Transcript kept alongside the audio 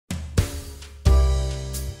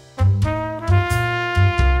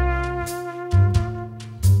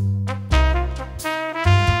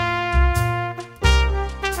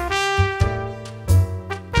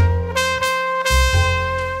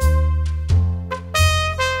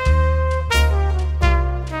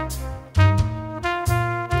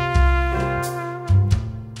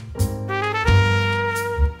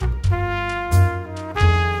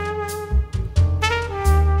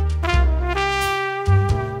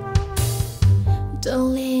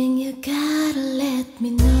Darling, you gotta let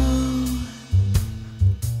me know.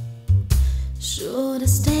 Should I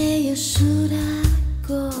stay or should I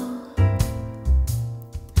go?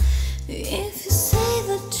 If you say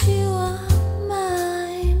that you are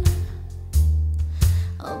mine,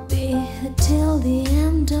 I'll be here till the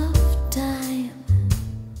end of time.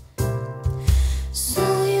 So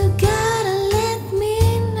you gotta let me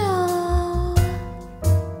know.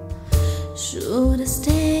 Should I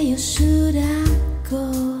stay or should I go?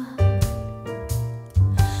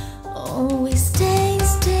 Always stay,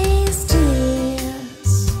 stay,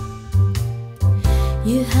 stays.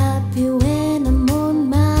 You happy when I'm on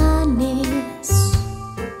my knees?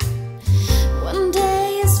 One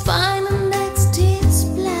day is fine and next is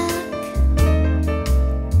black.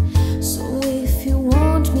 So if you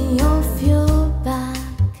want me off your back,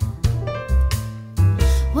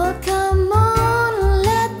 well come on and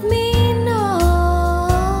let me know.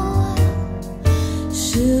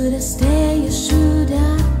 Should I stay or should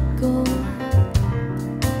I go?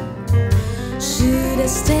 Should I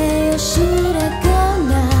stay or should I go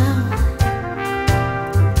now?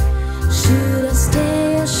 Should I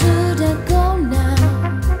stay or should I go now?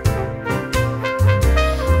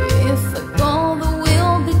 If I go there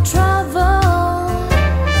will be trouble,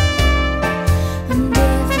 and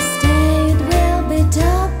if I stay it will be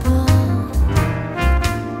double.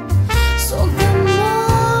 So come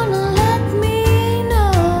on and let me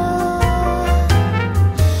know.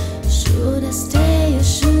 Should I stay or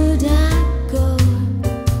should I go?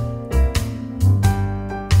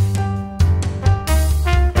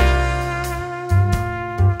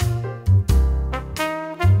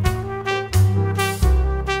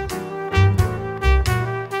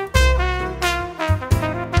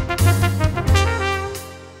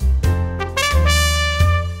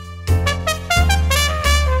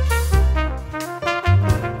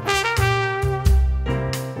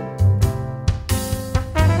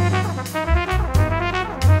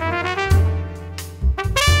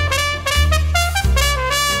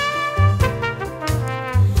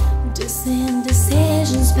 Just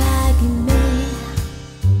indecisions bagging me.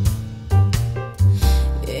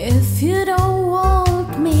 If you don't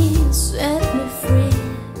want me, set me free.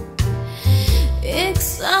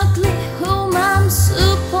 Exactly whom I'm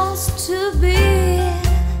supposed to be.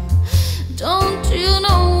 Don't you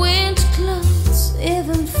know which clothes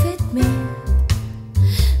even fit me?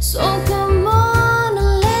 So come on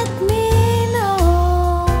and let me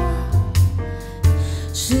know.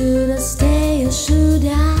 Should I stay or should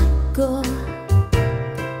I go?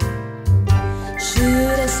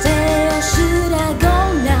 Should I stay or should I go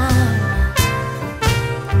now?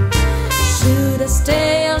 Should I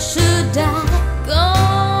stay or should I go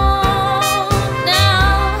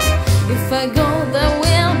now? If I go there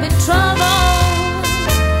will be trouble,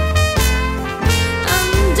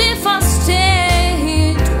 and if I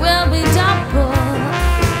stay it will be double.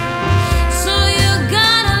 So you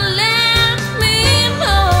gotta let me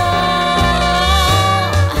know.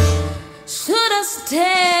 Should I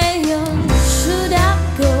stay or should I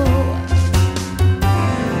go?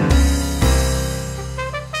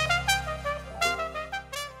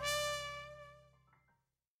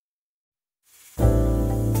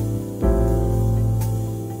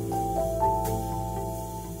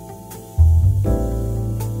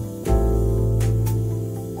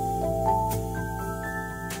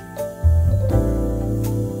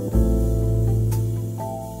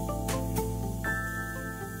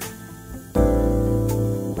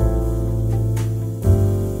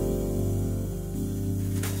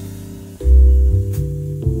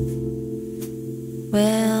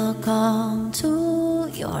 Welcome to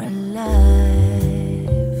your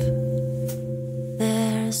life.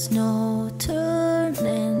 There's no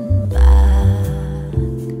turning back.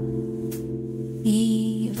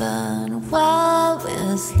 Even while we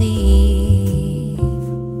sleep,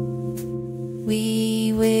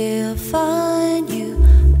 we will find you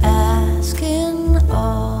asking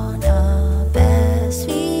on our best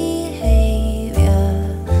behavior.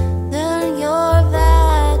 Then you're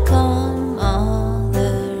back on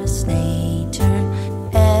Mother's Nature.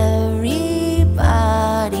 Everybody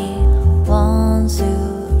wants to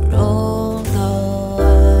rule the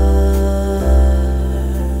world.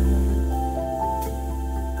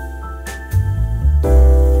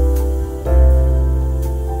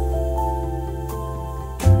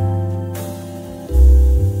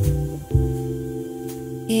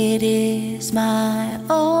 It is my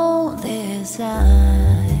own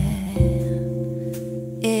design.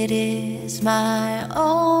 It is my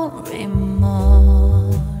own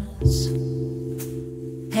remorse.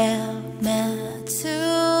 Help me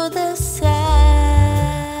to decide.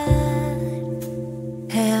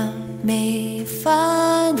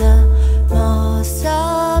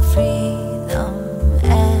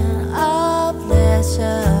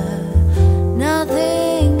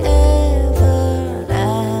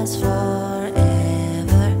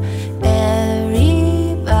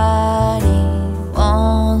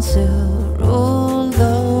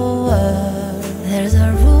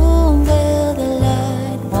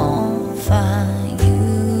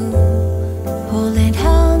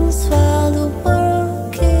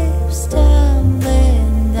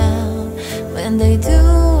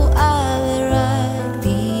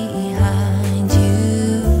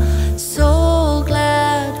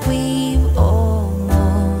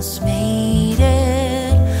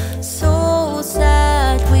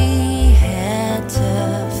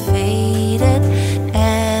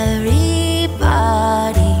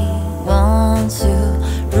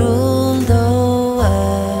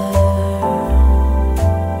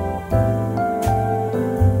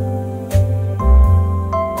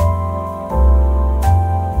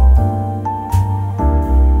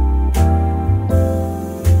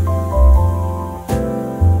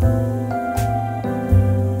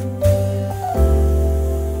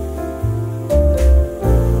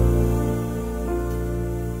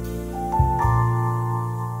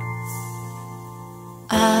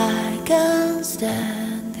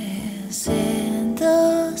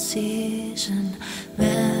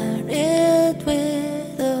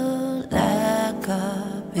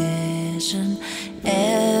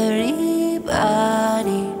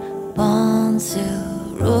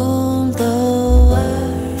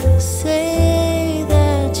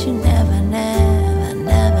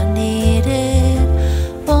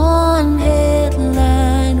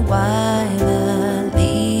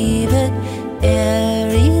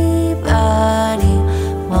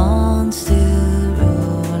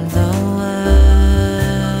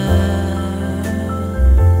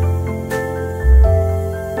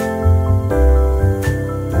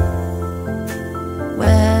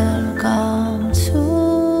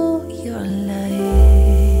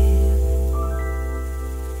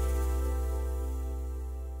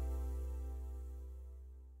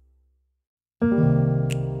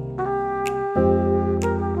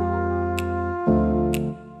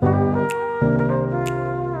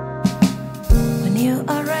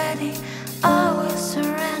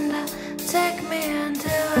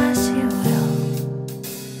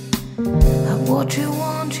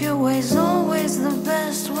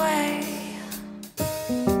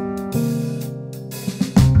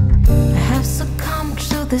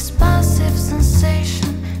 life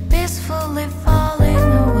sensation, peacefully falling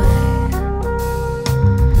away.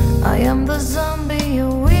 I am the zombie you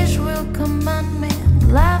wish will command me.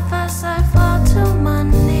 Laugh as I fall to my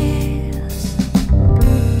knees.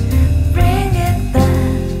 Bring it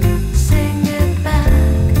back, sing it back,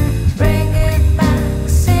 bring it back,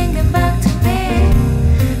 sing it back to me.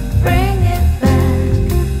 Bring it back,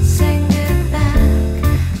 sing it back,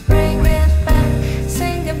 bring it back,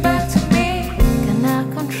 sing it back to me. Cannot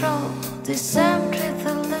control this empty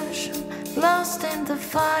illusion, lost in the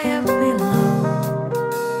fire below.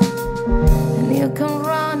 And you can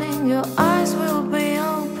run and your eyes will be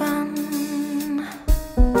open.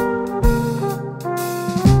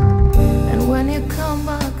 And when you come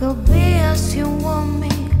back, I'll be as you want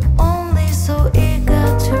me, only so eager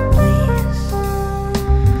to please.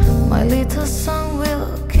 My little song will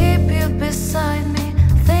keep you beside me,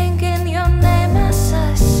 thinking your name as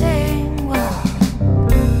I sing. Well,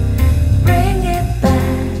 bring it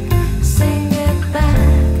back, sing it back,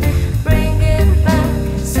 bring it back,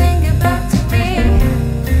 sing it back to me.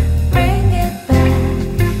 Bring it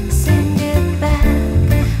back, sing it back,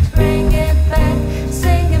 bring it back,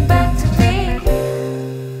 sing it back to me.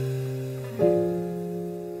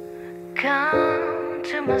 Come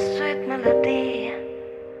to my sweet melody.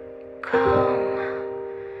 Come,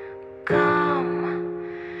 come,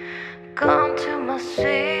 come to my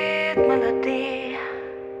sweet melody.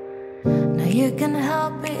 Now you can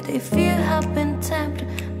help it if you have been tempted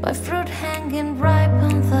by fruit hanging ripe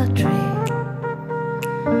on the tree.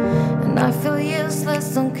 And I feel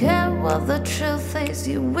useless, don't care what the truth is.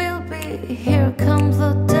 You will be, here comes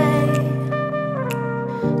the day.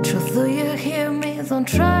 Truth, do you hear me? Don't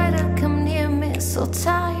try to come near me. So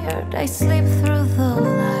tired, I sleep through the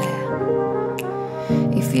lie.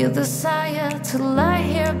 If you desire to lie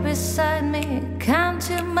here beside me, come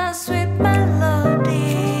to my sweet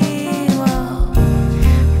melody. Whoa.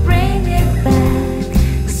 Bring it back,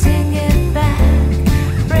 sing it back,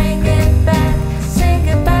 bring it back, sing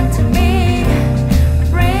it back to me.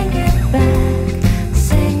 Bring it back,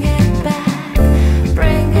 sing it back,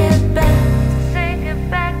 bring it back, sing it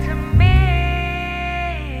back to me.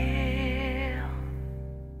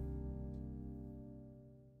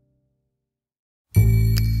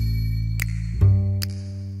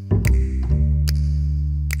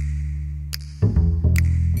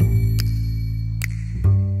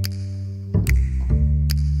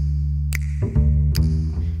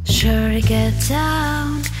 Sure, get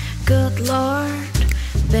down, good lord.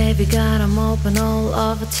 Baby got 'em open all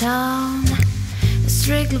over town.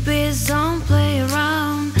 Strictly biz, don't play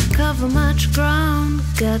around. Cover much ground,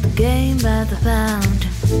 got the game by the pound.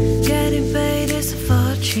 Getting paid is a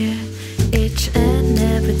fortune, each and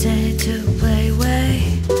every day to play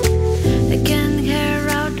away. I can't get her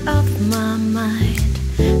out of my mind.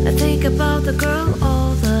 I think about the girl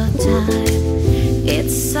all the time.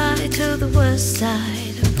 It's side to the west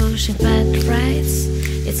side, pushing bad rights,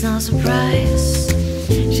 it's no surprise.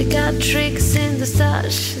 She got tricks in the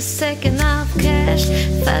stash, she's taking out cash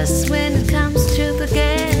fast when it comes to the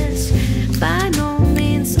gas. By no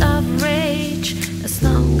means of rage, as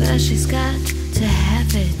long as she's got to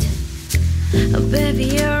have it. Oh baby,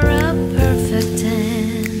 you're a perfect 10.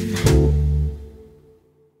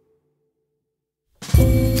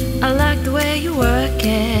 I like the way you work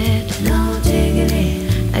it, no diggity,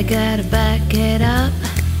 I gotta back it up.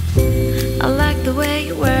 I like the way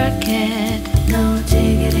you work it, no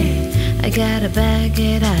diggity, I gotta back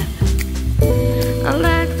it up. I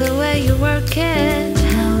like the way you work it,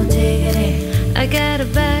 no diggity, I gotta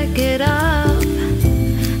back it up.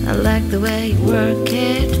 I like the way you work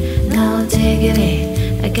it, no diggity,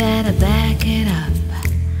 I gotta back it up.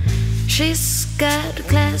 She's got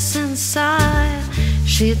class and style,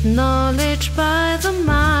 she'd knowledge by the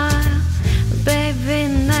mile. Baby,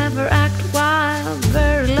 never act wild,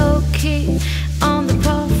 very low-key on the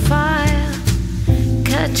profile.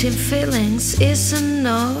 Catching feelings is a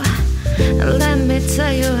no. Let me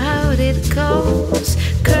tell you how it goes.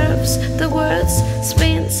 Curves the words,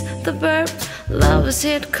 spins the verb. Love is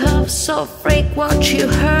hit cuffs, so freak what you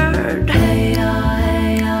heard. Hey ya,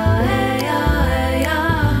 hey ya, hey ya, hey ya.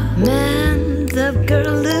 Man, that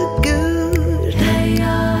girl look good. Hey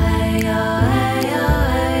ya, hey ya, hey ya,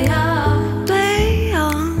 hey ya. Play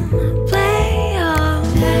on, play on.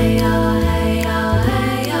 Hey ya, hey ya,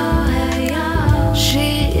 hey ya, hey ya.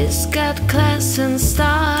 She's got class and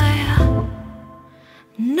style,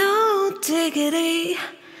 no diggity,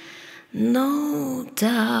 no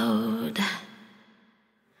doubt,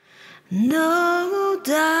 no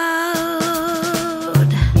doubt.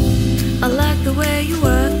 I like the way you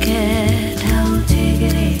work it, no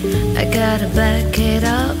diggity, I gotta back it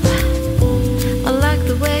up.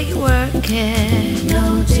 work it.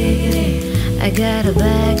 No diggity, I gotta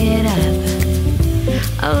back it up.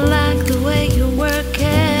 I like the way you work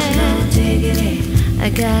it. No diggity, I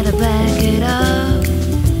gotta back it up.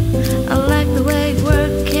 I like the way you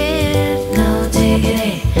work it. No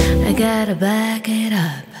diggity, I gotta back it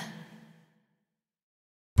up.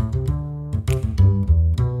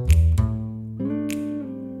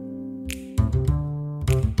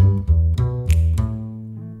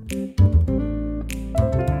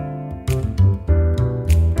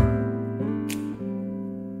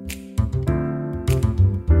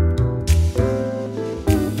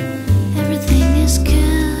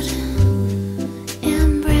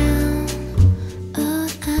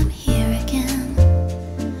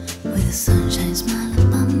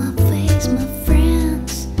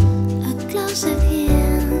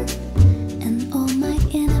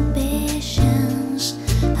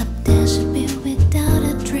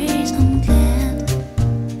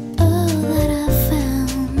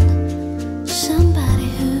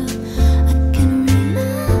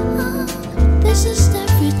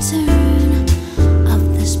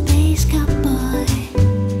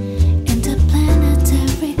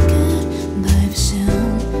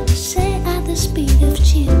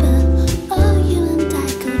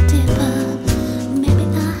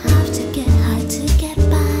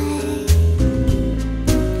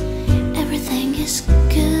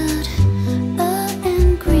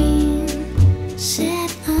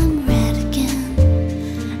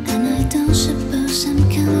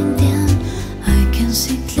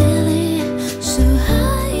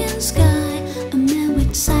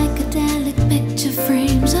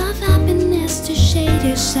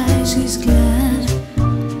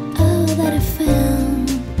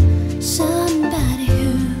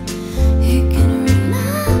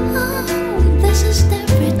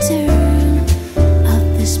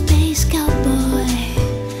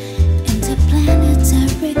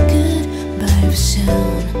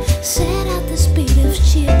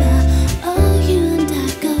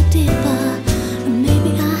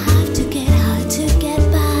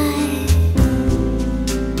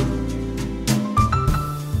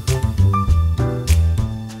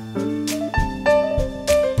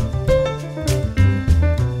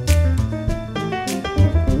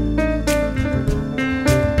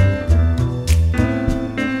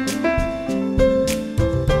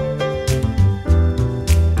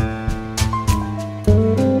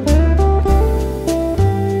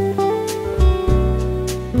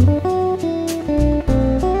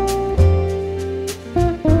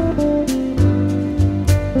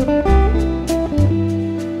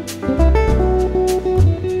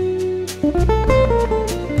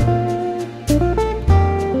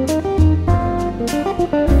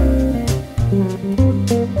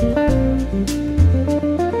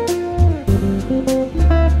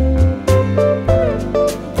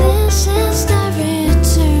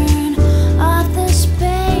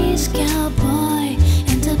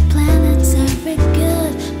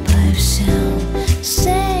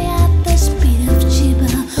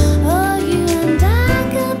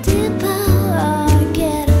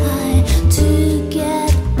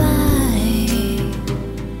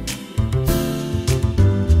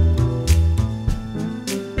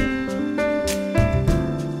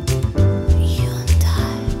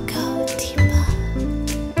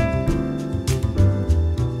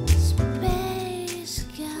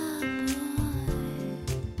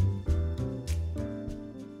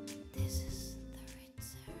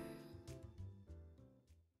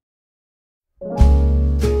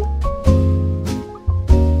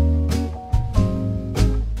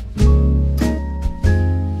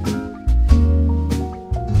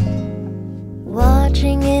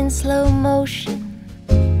 Slow motion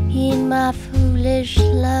in my foolish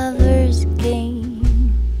lover's game.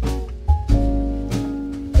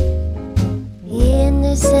 In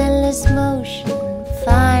this endless motion,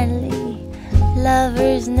 finally,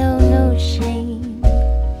 lovers know no shame.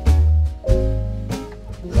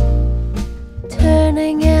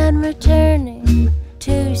 Turning and returning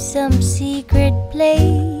to some secret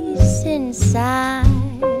place inside.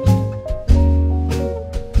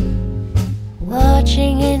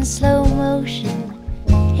 Watching in slow motion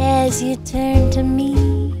as you turn to me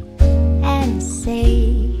and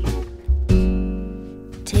say,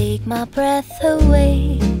 take my breath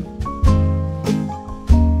away,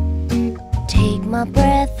 take my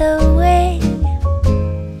breath away,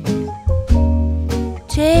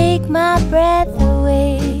 take my breath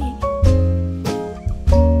away,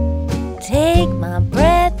 take my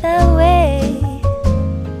breath away.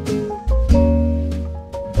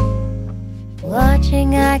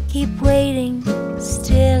 Watching, I keep waiting,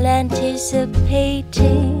 still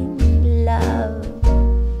anticipating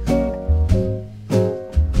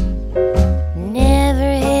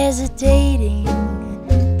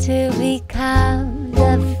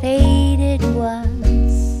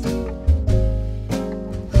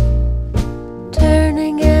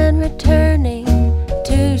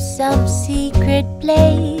secret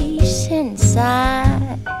place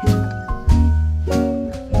inside.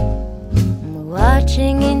 I'm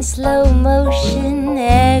watching in slow motion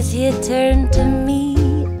as you turn to me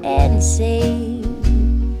and say,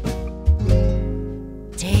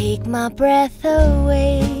 take my breath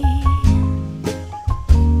away.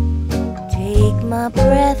 Take my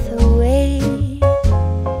breath away.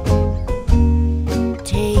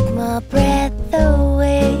 Take my breath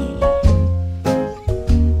away.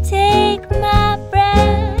 Take my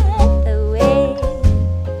breath away.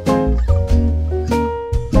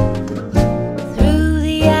 Through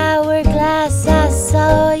the hourglass I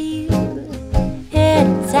saw you,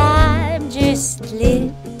 and time just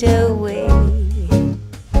slipped away.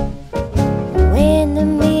 When the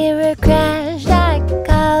mirror crashed, I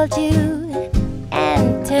called you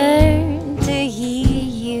and turned to hear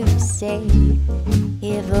you say,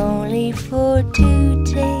 if only for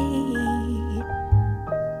today,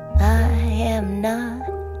 I am not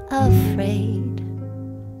afraid.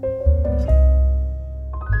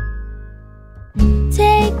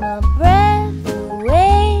 Take my breath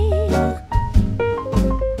away.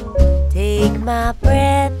 Take my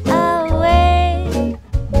breath away.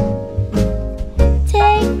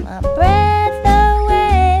 Take my breath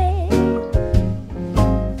away.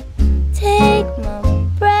 Take my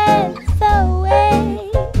breath away.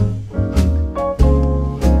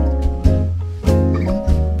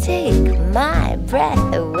 Take my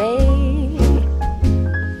breath away.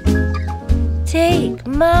 Take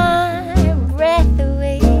my breath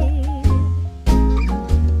away.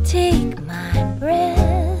 Take my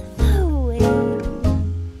breath away.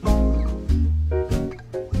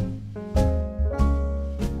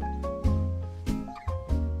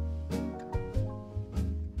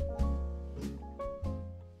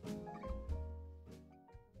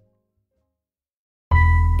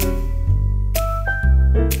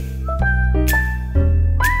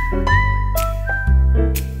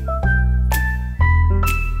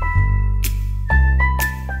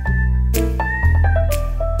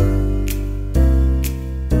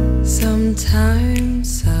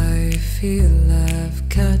 Sometimes I feel I've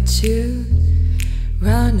got you.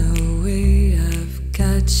 Run away, I've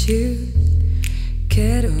got you.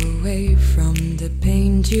 Get away from the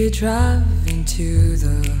pain you drive into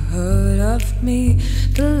the heart of me.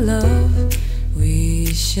 The love we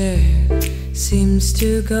share seems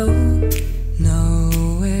to go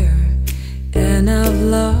nowhere, and I've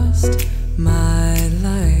lost my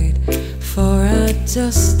light. For I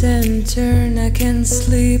just and turn, I can't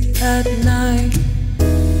sleep at night.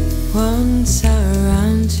 Once I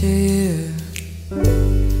ran to you,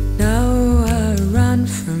 now I run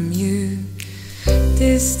from you.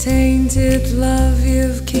 This tainted love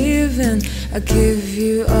you've given, I give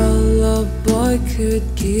you all a boy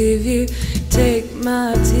could give you. Take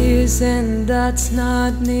my tears and that's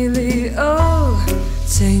not nearly all.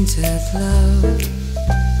 Tainted love,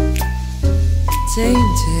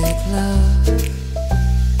 tainted love.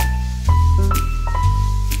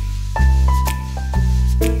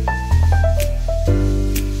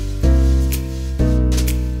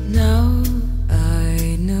 Now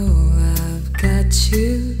I know I've got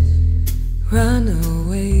you. Run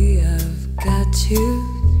away, I've got you.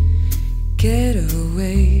 Get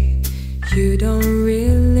away, you don't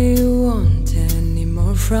really want any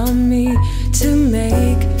more from me. To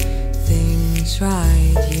make things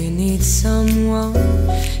right, you need someone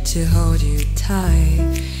to hold you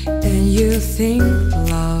tight. And you think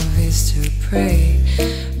love is to pray,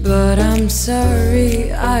 but I'm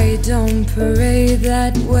sorry, I don't pray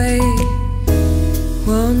that way.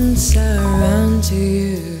 Once I ran to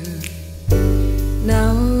you,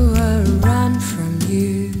 now I run from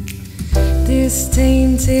you. This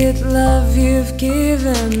tainted love you've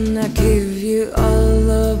given, I give you all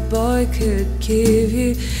a boy could give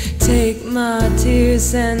you. Take my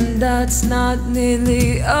tears and that's not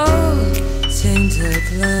nearly all. Tainted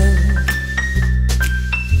love,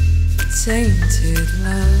 tainted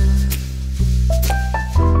love.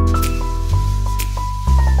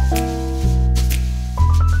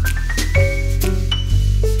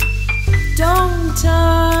 Don't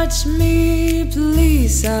touch me,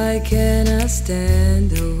 please, I cannot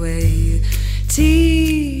stand the way you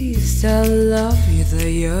tease. I love you, though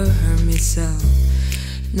you hurt me so.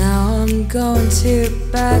 Now I'm going to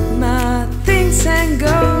pack my things and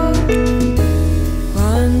go.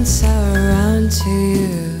 Once I ran to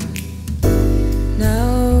you,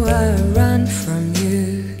 now I run from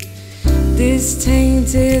you. This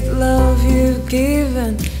tainted love you've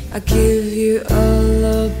given, I give you all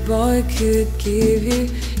a boy could give you.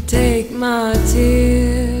 Take my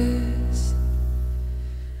tears,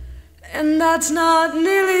 and that's not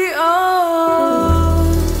nearly all.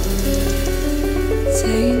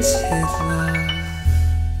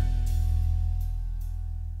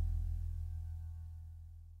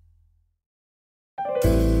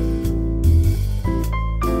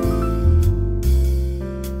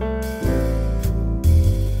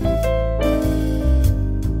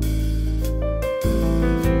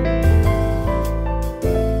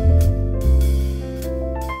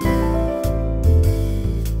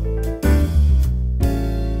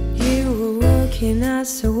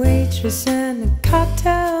 as a waitress in a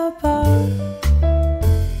cocktail bar.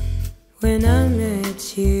 When I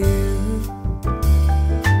met you,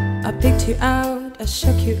 I picked you out, I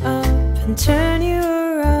shook you up and turned you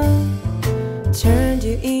around, turned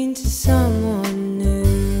you into someone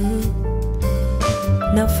new.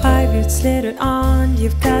 Now 5 years later on,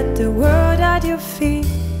 you've got the world at your feet.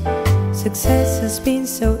 Success has been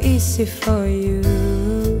so easy for you.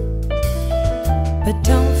 But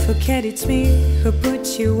don't forget it's me who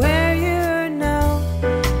put you where you are now,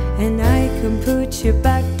 and I can put you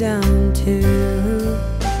back down too.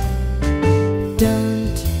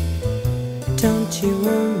 Don't you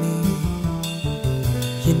want me?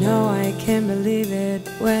 You know I can't believe it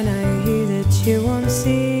when I hear that you won't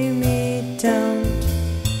see me.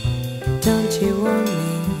 Don't you want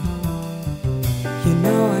me? You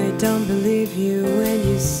know I don't believe you when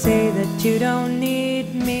you say that you don't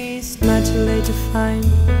need me. It's much too late to find.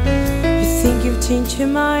 You think you've changed your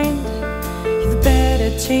mind? You'd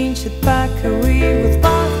better change it back, or we will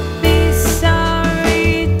both be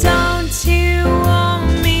sorry. Don't you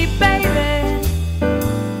want me, baby?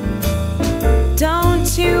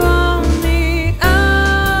 Don't you want me?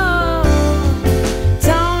 Oh,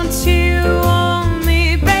 don't you want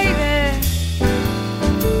me, baby?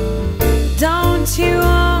 Don't you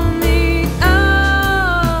want me?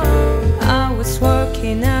 Oh, I was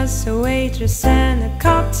working as a waitress in a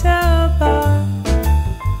cocktail bar,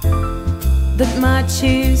 but much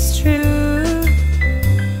is true.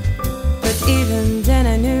 But even then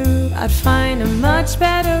I knew I'd find a much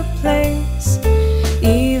better place,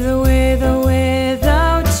 either with or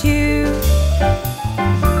without you.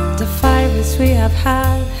 The 5 years we have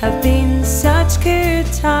had have been such good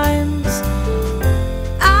times.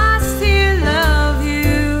 I still love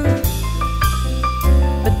you,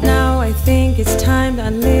 but now I think it's time that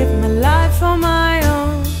I live my life on my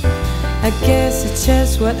own. I guess it's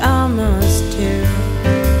just what I must do.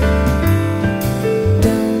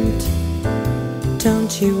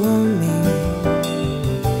 Don't you want me?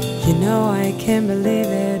 You know I can't believe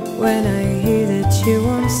it when I hear that you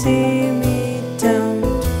won't see me.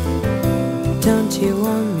 Don't you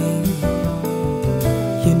want me?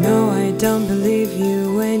 You know I don't believe you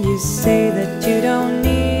when you say that you don't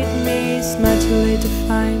need me. It's much too late to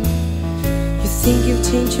find. You think you've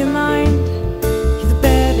changed your mind?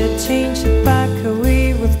 Change it back, or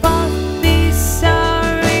we will both be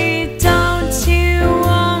sorry. Don't you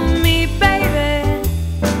want me, baby?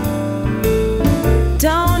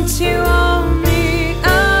 Don't you want me?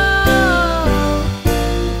 Oh,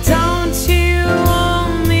 don't you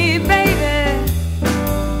want me, baby?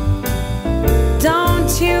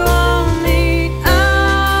 Don't you want me? Oh.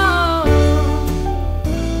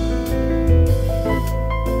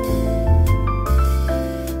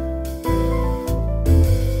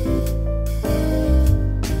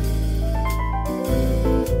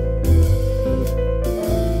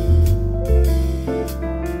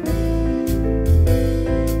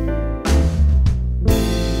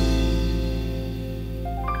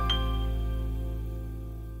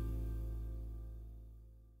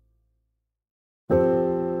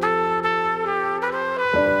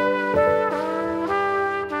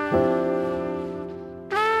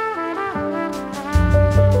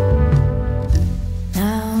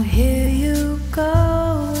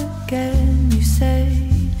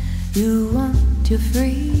 Your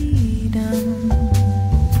freedom.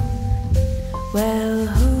 Well,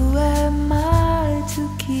 who am I to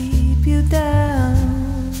keep you down?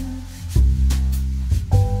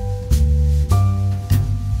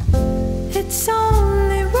 It's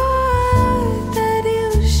only right that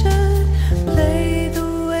you should play the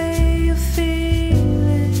way you feel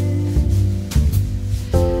it,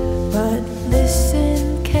 but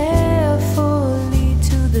listen carefully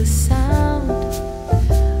to the sound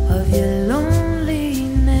of your loneliness.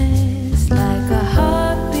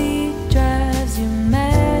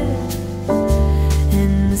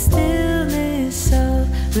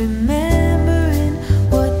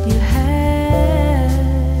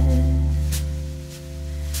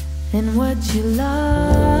 And what you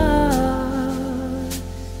love,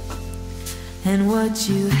 and what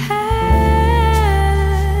you had,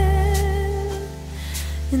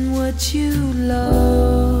 and what you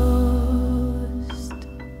lost.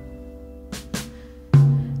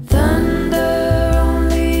 Thunder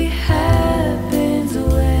only happens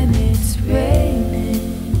when it's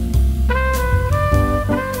raining.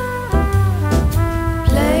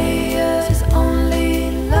 Players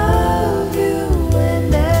only love you when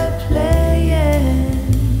they're playing.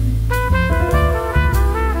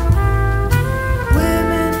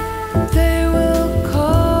 Women, they will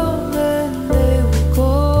come and they will go.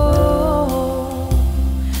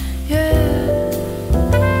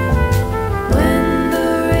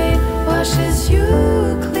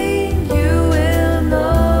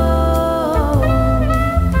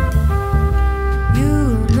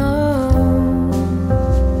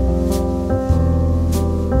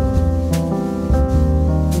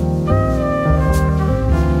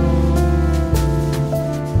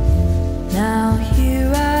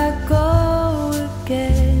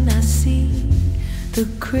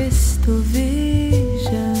 crystal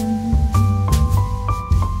vision.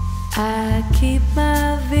 I keep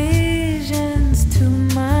my visions to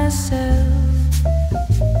myself.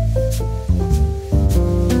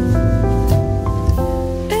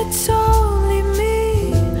 It's only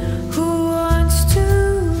me who wants to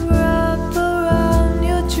wrap around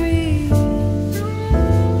your dream.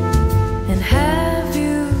 And have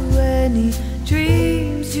you any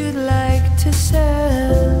dreams you'd like to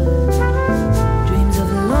sell? Dreams of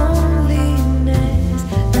loneliness,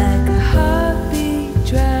 like a heartbeat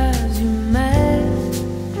drives you mad.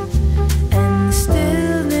 And the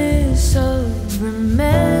stillness of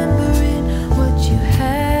remembering what you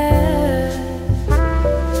had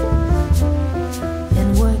and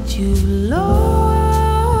what you lost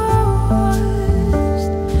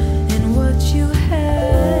and what you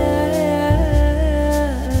had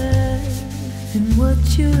and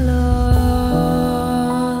what you lost.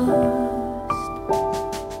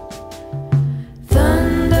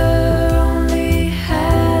 Thunder only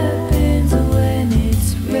happens when it's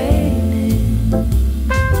raining.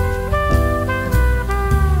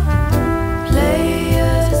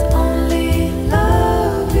 Players only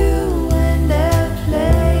love you when they're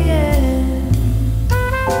playing.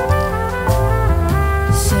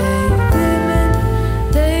 Say women,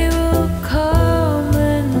 they will come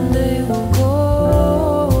and they will go.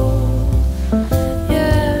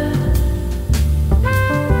 Yeah.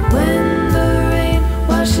 When the rain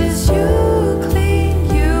washes you clean,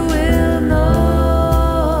 you will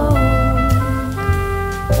know.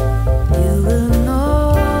 You will know.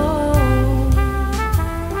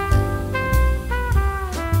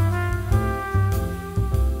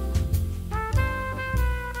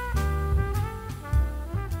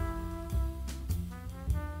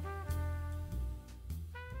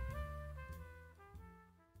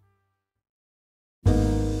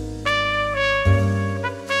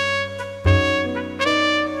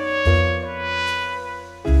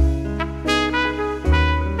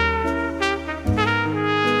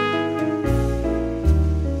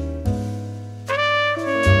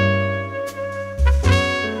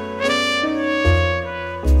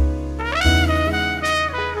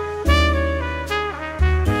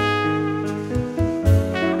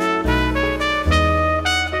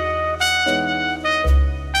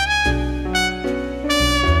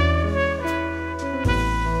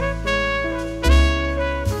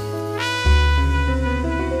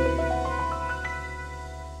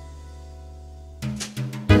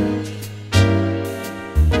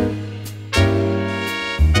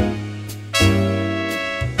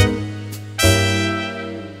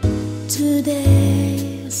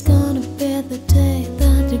 Today is gonna be the day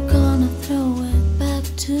that they're gonna throw it back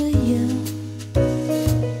to you.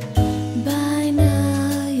 By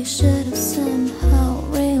now you should have somehow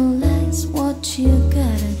realized what you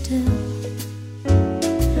gotta do.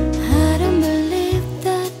 I don't believe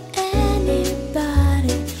that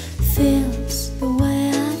anybody feels the way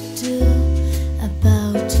I do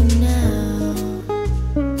about you now.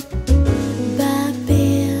 Back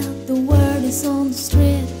then the word is on the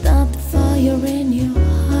street that the fire in your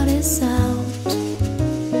heart is out.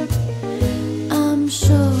 I'm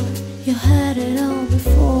sure you had it all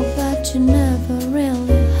before, but you never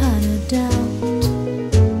really had it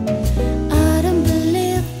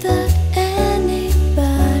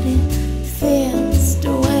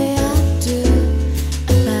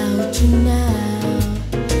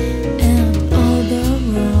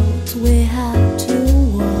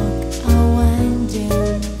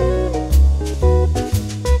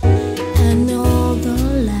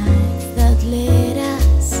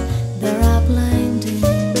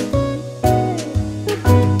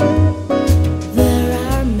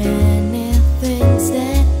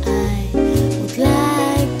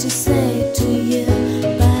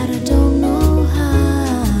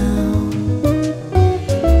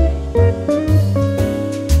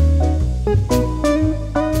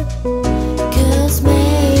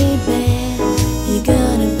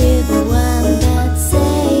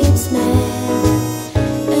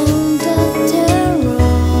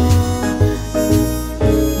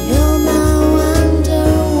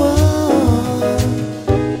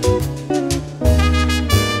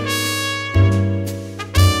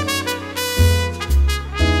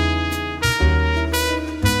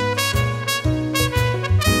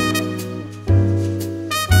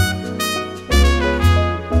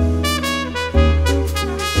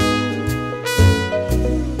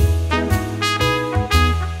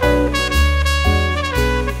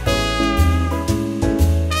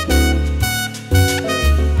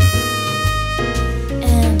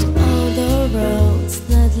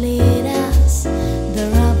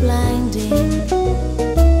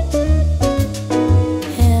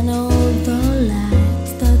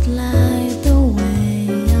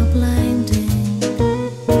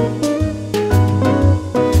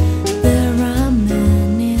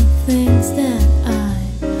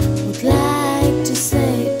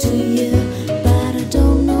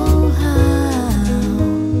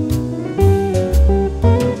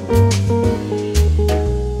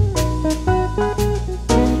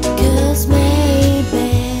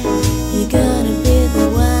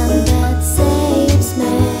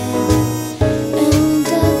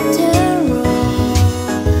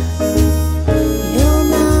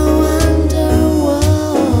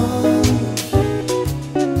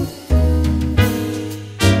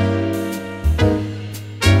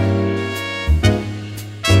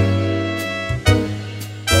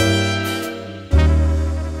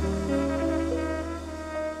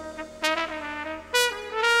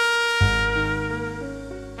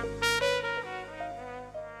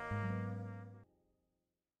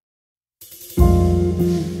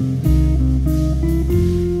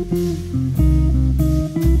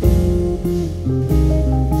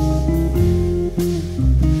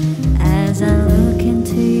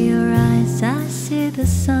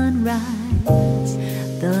rise.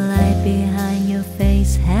 The light behind your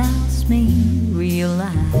face helps me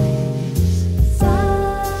realize. Sunrise.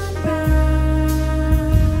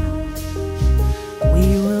 We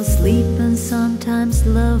will sleep and sometimes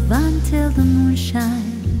love until the moon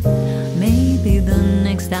shines. Maybe the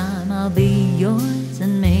next time I'll be yours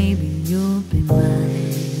and maybe you'll be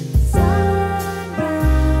mine. Sunrise.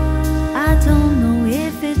 I don't know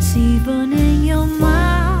if it's even in your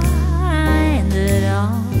mind at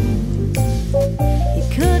all. It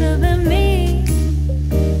could have been me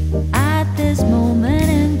at this moment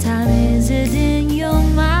in time. Is it in your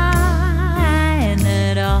mind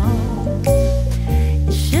at all?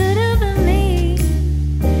 It should have been me.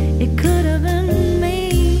 It could have been me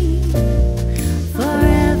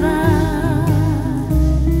forever.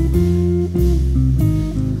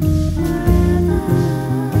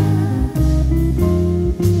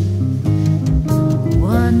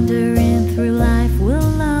 Wandering through life,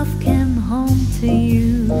 will love come home to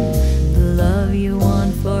you? The love you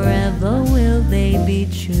want forever, will they be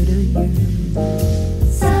true to you?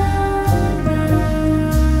 Sunrise.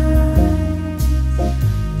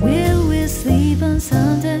 Will we sleep and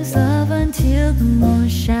sometimes love until the moon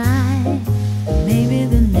shines? Maybe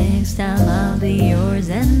the next time I'll be yours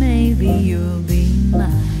and maybe you'll be mine.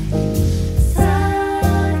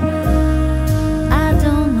 Sunrise. I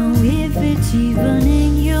don't know if it's even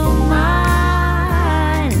in your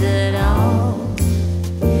mind at all.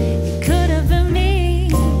 It could have been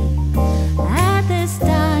me at this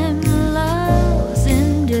time. Love's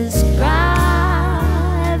indescribable.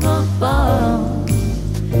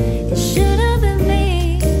 It should have been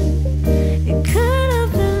me. It could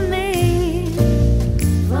have been me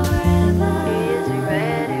forever. Is it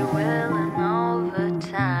ready, willing, over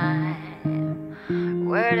time?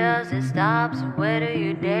 Where does it stop? So where do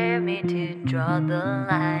you dare me to draw the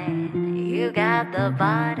line? You got the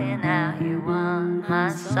body, now you want my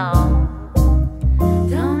soul.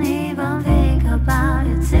 Don't even think about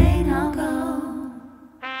it, say no go.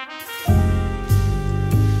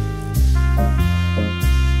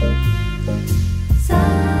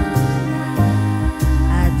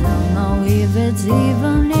 I don't know if it's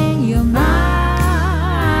even in your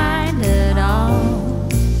mind at all.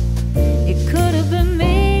 It could have been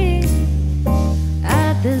me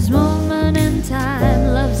at this moment in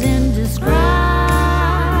time. Love's indescribable.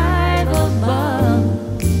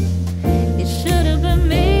 It should have been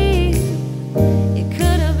me. It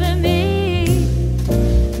could have been me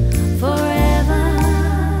forever.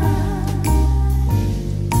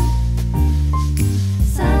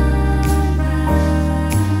 Sunrise.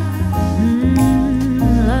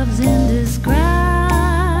 Love's indescribable.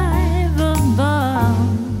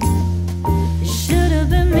 It should have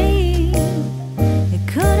been me. It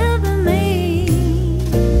could have been me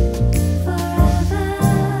forever.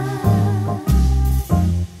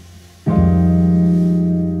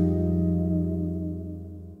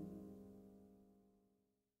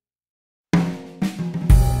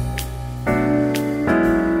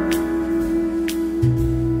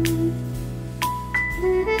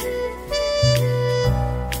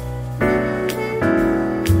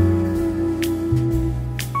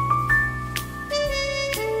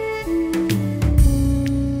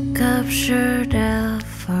 Captured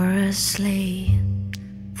effortlessly,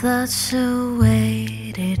 that's the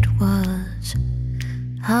way it was.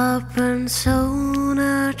 Happened so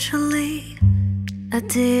naturally, I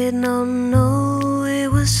did not know it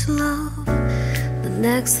was love. The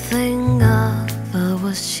next thing I felt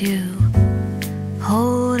was you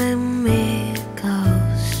holding me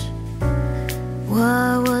close.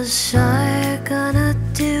 What was I gonna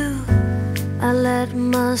do? I let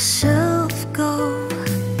myself go.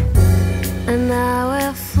 And now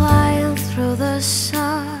we're flying through the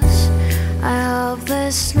stars. I hope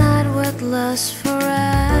this night would last forever.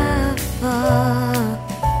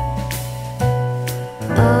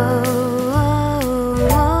 Oh, oh,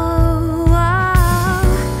 oh, oh.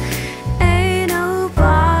 Ain't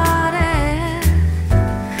nobody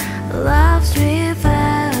loves me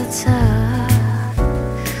better,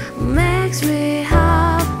 makes me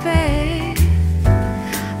happy,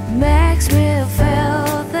 makes me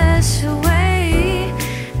feel this way.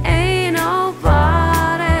 Ain't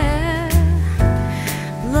nobody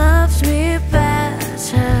loves me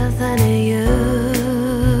better than you.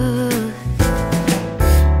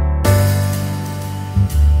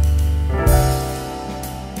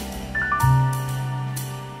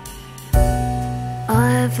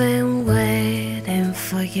 I've been waiting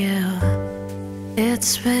for you.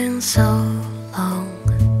 It's been so long.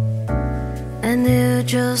 I knew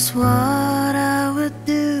just what I would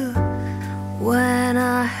do when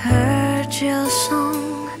I heard your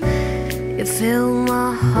song. fill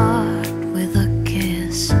my heart with a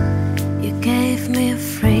kiss. You gave me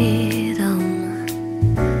freedom.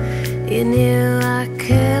 You knew I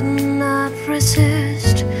could not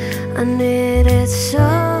resist. I needed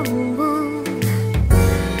someone,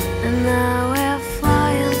 and now we're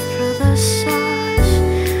flying through the stars.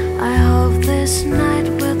 I hope this night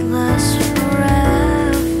will last forever.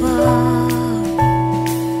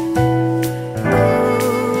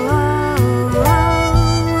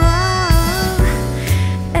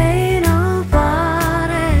 Ain't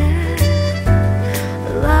nobody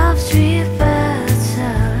loves me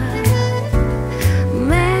better,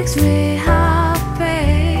 makes me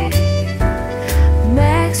happy,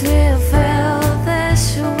 makes me feel this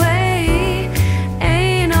way.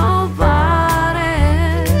 Ain't nobody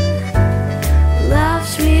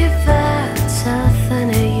loves me better than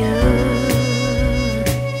you.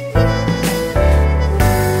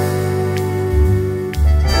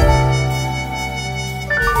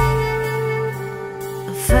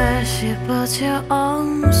 First you put your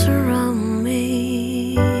arms around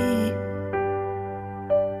me,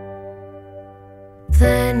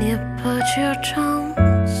 then you put your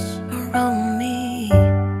charms around me.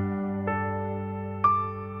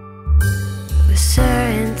 We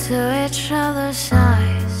stare into each other's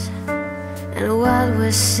eyes, and what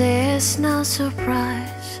we see is no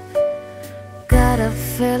surprise. Got a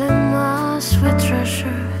feeling my sweet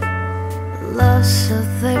treasure, love so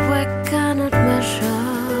deep we cannot measure.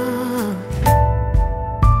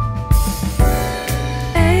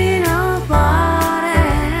 Ain't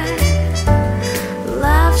nobody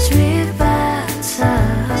loves me better,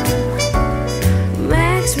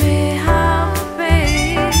 makes me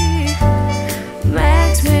happy,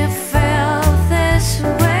 makes me feel this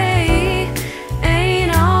way.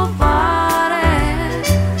 Ain't nobody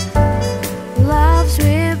loves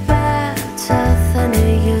me better than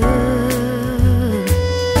you.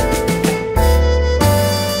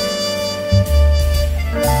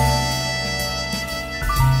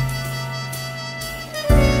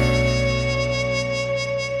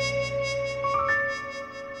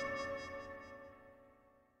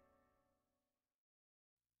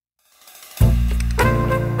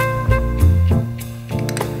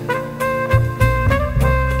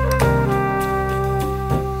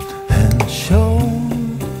 And show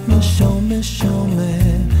me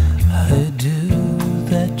how to do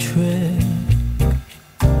that trick.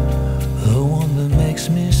 The one that makes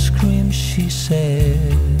me scream, she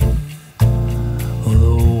said. Oh,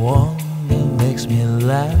 the one that makes me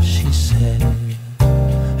laugh, she said.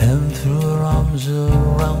 And threw her arms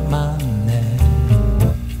around my neck.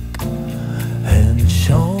 And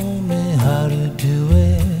show me how to do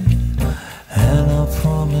it. And I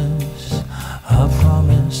promise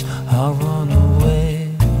I'll run away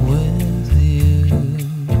with you.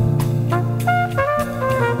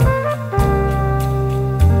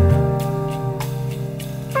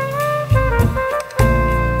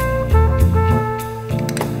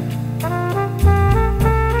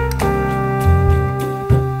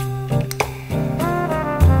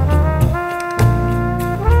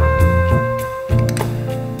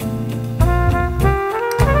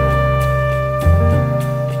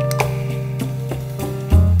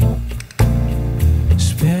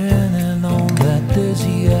 Spinning on that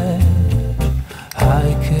dizzy edge,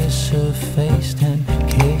 I kiss her face and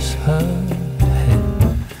kiss her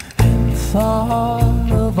head, and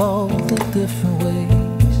thought of all the different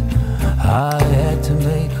ways I had to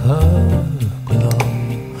make her glow.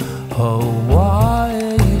 Oh, why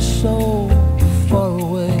are you so far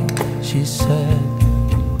away? She said.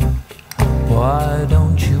 Why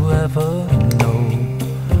don't you ever know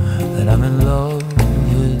that I'm in love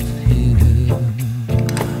with you?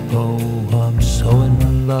 Oh, I'm so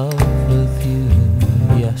in love with you,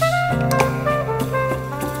 yes.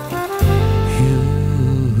 You,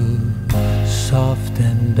 soft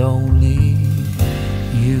and only,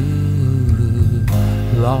 you,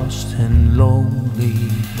 lost and lonely,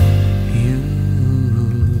 you,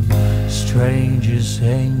 strangers,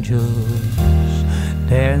 angels,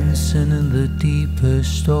 dancing in the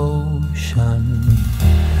deepest ocean,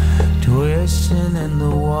 twisting in the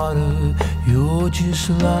water. You're just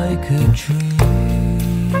like a dream.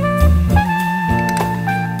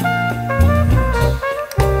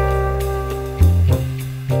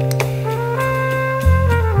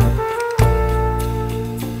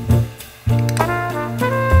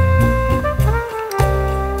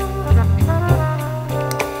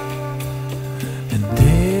 And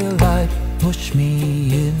daylight pushed me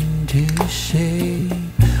into shade.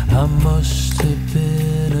 I must have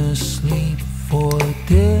been asleep for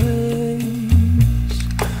days,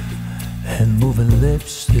 and moving lips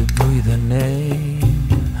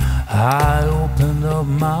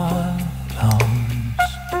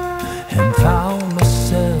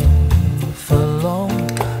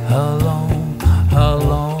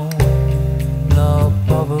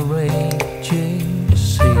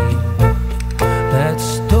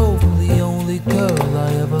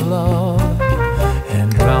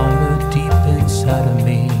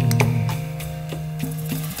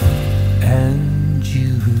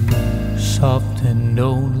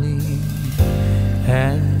lonely,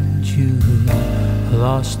 and you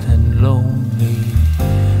lost and lonely,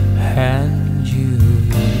 and you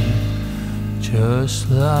just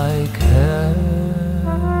like heaven.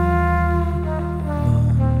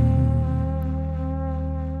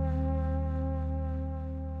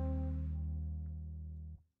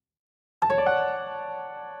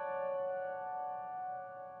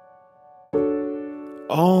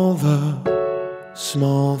 All the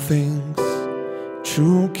small things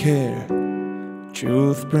true care,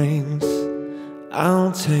 truth brings.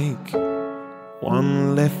 I'll take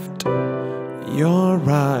one lift, your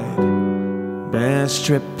ride, best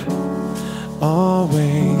trip.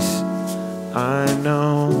 Always, I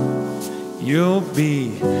know you'll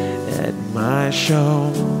be at my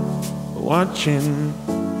show, watching,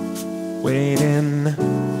 waiting,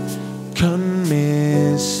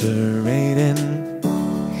 commiserating.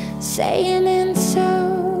 Saying and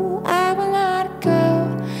so I will not go.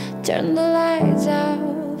 Turn the lights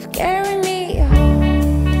off, carry me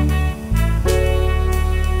home.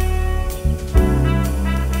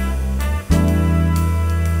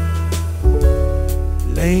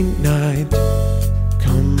 Late night,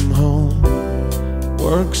 come home.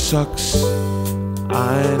 Work sucks,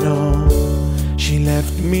 I know. She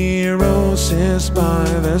left me roses by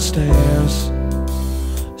the stairs.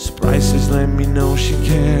 Surprises let me know she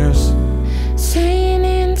cares. Saying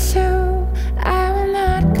and so I will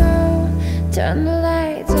not go. Turn the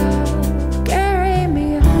lights off, carry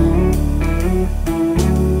me home.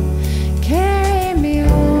 Carry me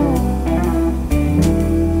home.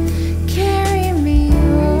 Carry me home.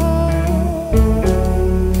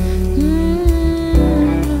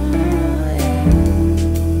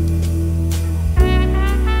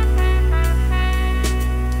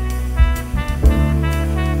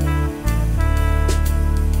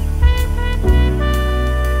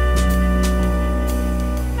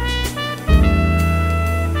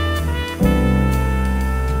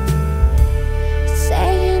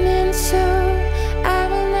 Saying and so I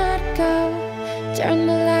will not go. Turn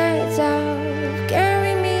the lights off,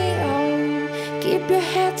 carry me home. Keep your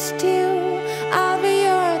head still, I'll be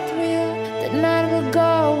your thrill. That night will go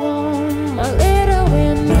on, my little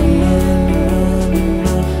windmill.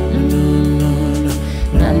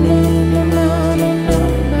 Na na na na na na na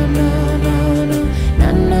na na na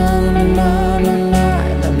na na na na na.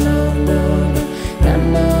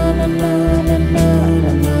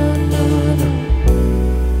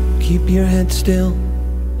 Keep your head still,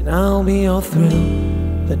 and I'll be your thrill.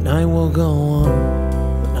 The night will go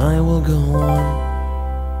on, the night will go on.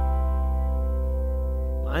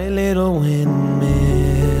 My little windmill.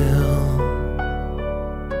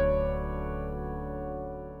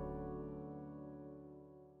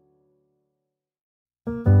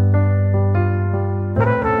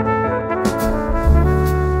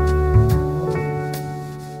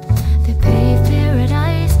 They paved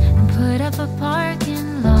paradise and put up a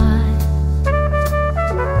parking lot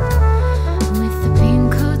with the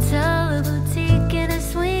pink hotel, a boutique, and a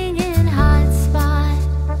swinging hot spot.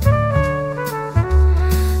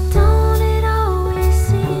 Don't it always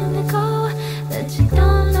seem to go that you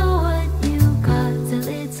don't know what you got till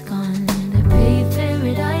it's gone? They paved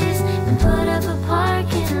paradise and put up a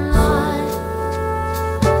parking lot.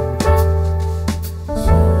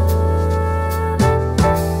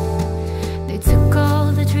 They took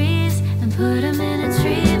all the trees and put them in a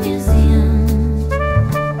tree museum,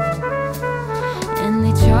 and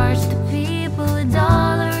they charged the people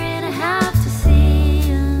 $1.50 to see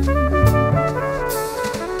 'em.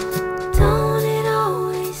 Don't it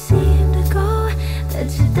always seem to go that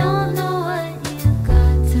you don't know what you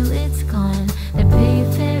got till it's gone? They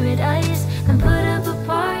paved paradise and put up a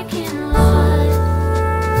parking lot.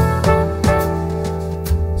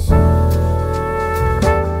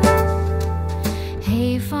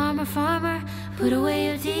 Hey farmer, farmer, put away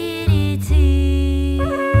your DDT.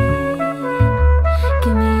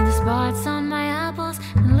 Give me the spots on my apples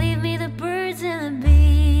and leave me the birds and the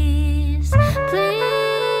bees.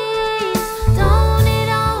 Please, don't it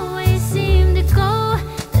always seem to go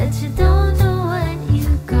that you don't know what you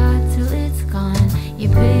got till it's gone? You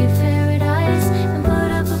pay paradise and put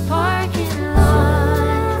up a parking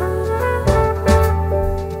lot.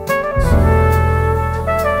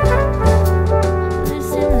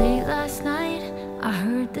 Listen, late last night I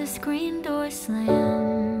heard the screen door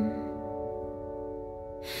slam,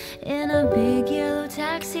 and a big yellow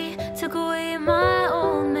taxi took away my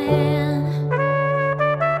old man.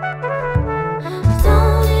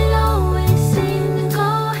 Don't it always seem to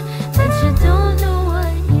go that you don't know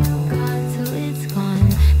what you got till it's gone?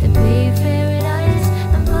 They paved paradise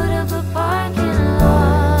and put up a parking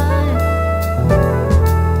lot.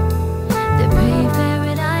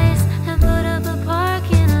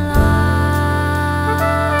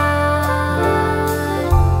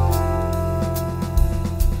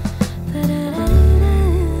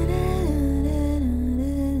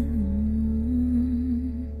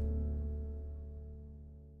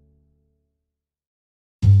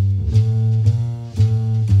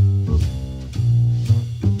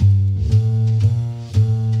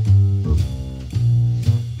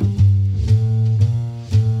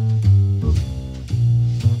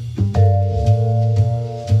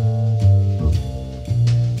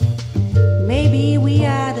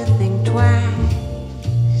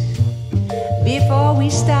 we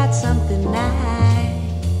start something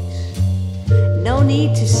nice. No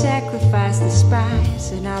need to sacrifice the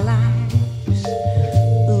spice in our lives.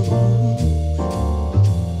 Ooh.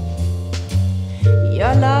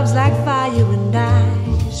 Your love's like fire and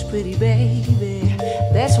ice, pretty baby.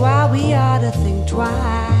 That's why we ought to think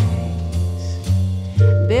twice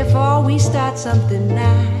before we start something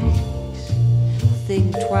nice.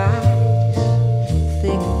 Think twice,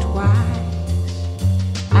 think twice.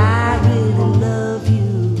 I really love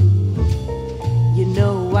you, you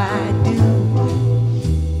know I do.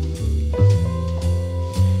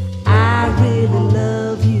 I really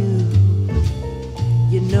love you,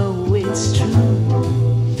 you know it's true.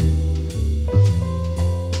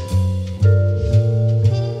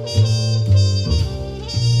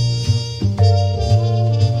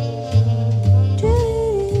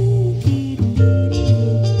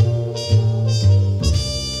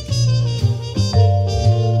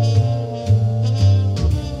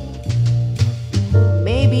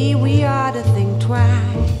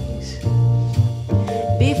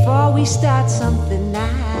 Before we start something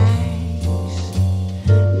nice,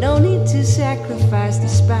 no need to sacrifice the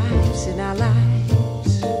spice in our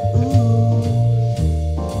lives. Ooh.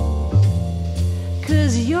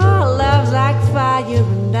 'Cause your love's like fire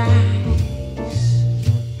and ice.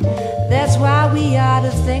 That's why we ought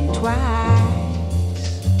to think twice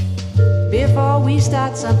before we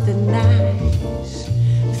start something nice.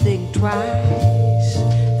 Think twice,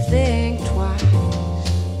 think twice.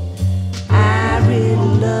 I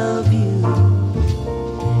really love you,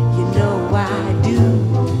 you know I do.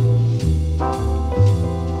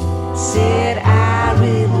 Said I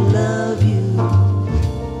really love you,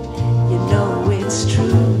 you know it's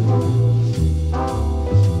true.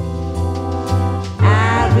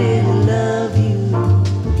 I really love you,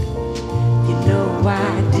 you know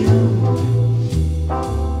I do.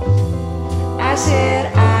 I said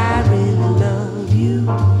I really love you,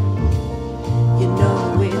 you know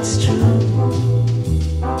it's true.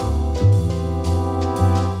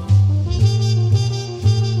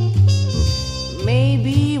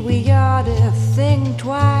 Maybe we ought to think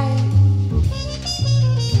twice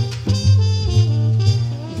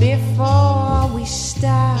before we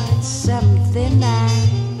start something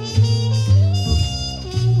nice.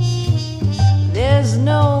 There's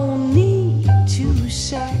no need to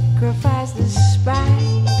sacrifice the spice.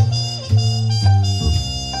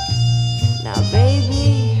 Now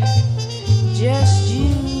baby, just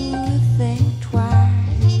you think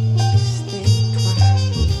twice, think twice.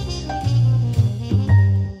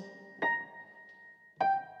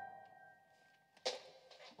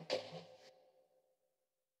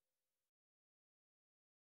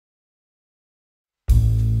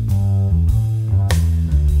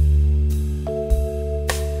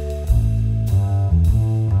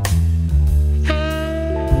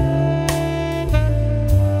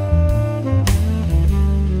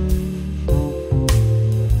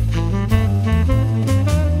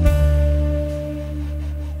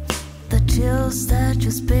 That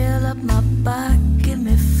just build up my back, get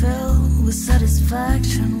me filled with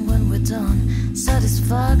satisfaction when we're done.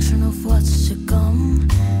 Satisfaction of what's to come.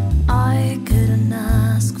 I couldn't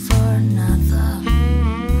ask for another.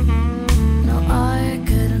 No, I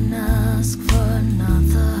couldn't ask for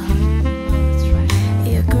another.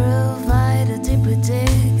 Your groove, I the deeply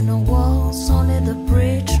dig. No walls, only the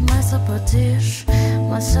bridge. My supper dish,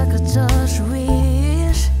 my second touch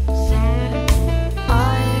wish.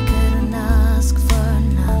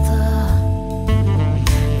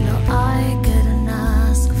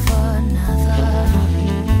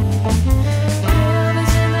 Love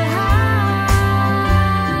is in the house.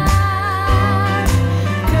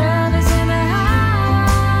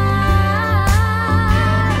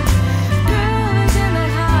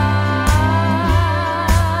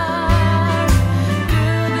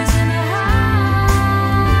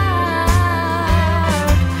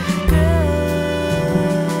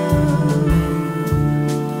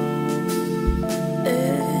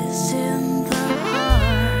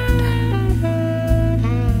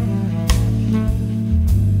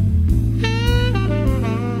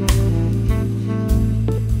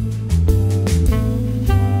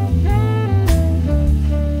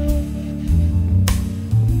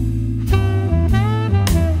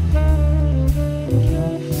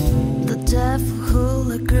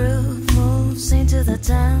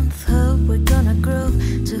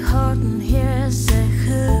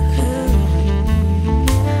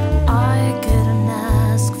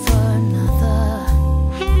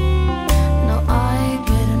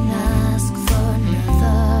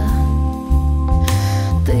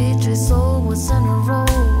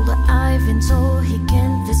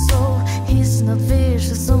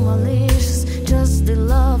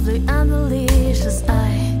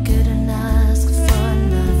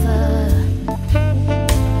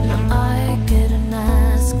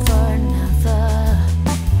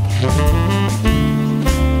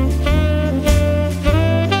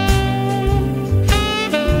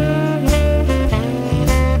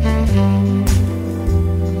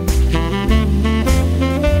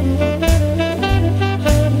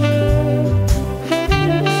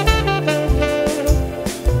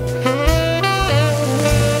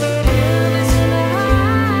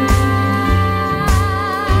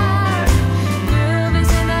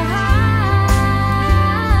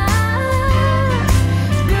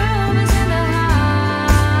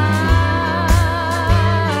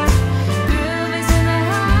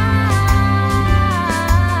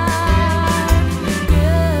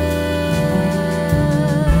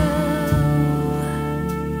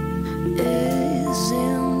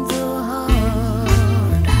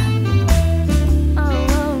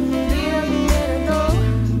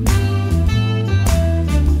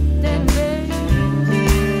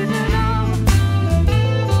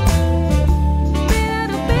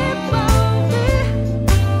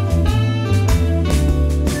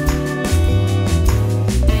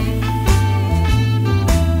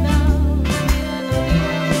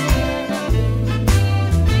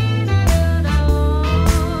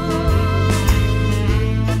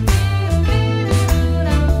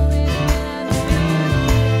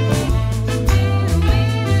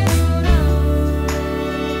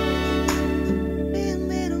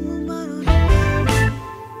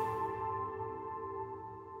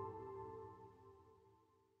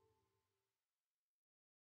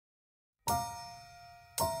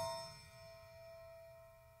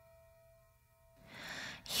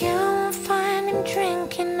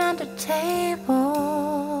 drinking under tables,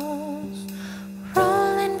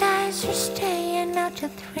 rolling dice or staying out till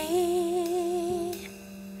 3.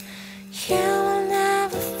 You will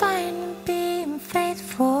never find him being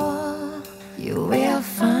faithful. You will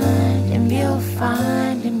find him, you'll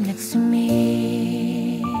find him next to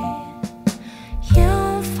me.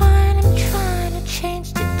 You'll find him trying to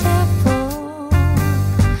change the devil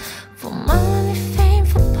for money, fame,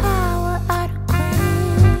 for power, out of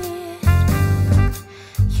greed.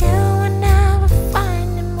 You will never find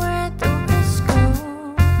him where the risk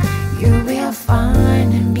goes. You will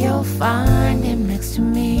find him, you'll find him next to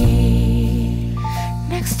me.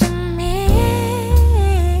 Next to me.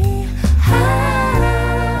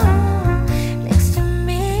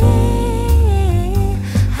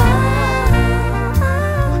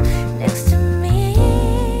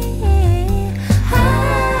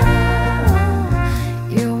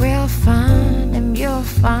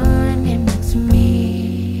 Find him next to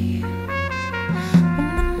me. When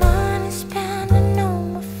the money's spent and all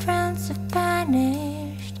my friends have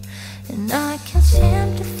vanished, and I can't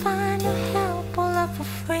seem to find no help or love for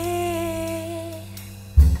free,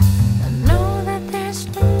 I know that there's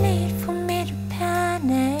no need for me to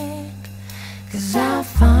panic, 'cause I'll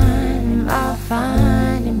find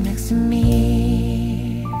him next to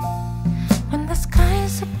me. When the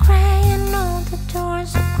skies are gray and all the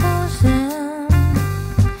doors are closing,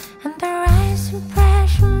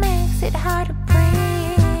 pressure makes it hard to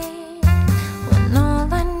breathe, when all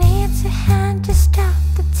I need's a hand to stop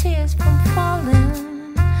the tears from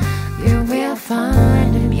falling, you will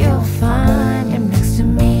find him, you'll find him next to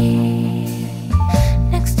me.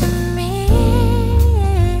 Next to me.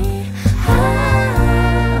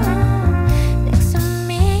 Next to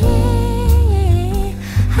me.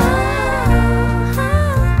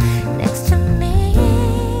 Next to me.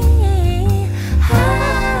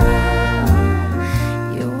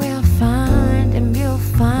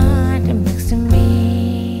 Find him next to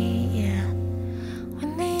me. Yeah. When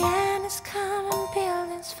the end is coming,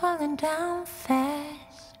 buildings falling down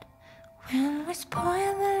fast, when we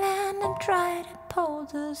spoil the land and try to pull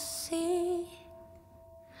the sea,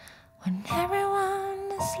 when everyone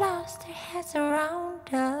has lost their heads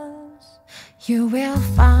around us, you will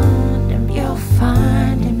find him, you'll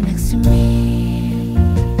find him next to me.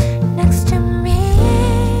 Next to me.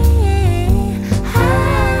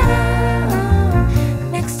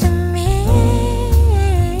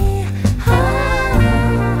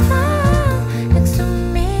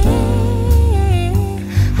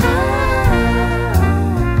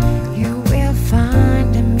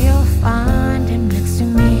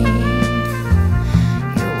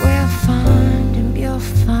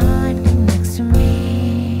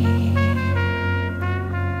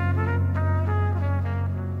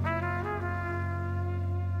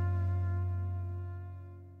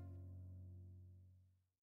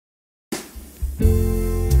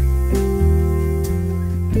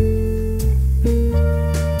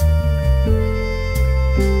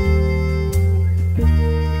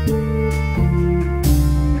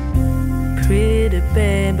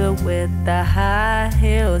 With the high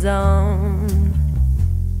heels on,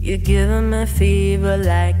 you're giving me fever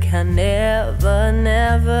like I never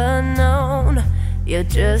known. You're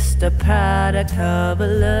just a product of a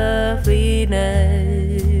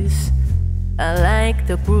loveliness. I like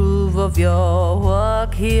the groove of your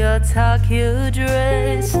walk, your talk, your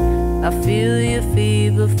dress. I feel your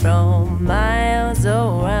fever from miles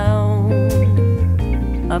around.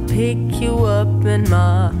 I'll pick you up in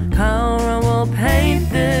my car and we'll paint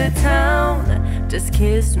the town. Just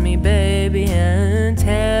kiss me, baby, and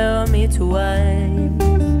tell me twice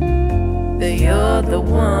that you're the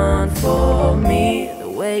one for me. The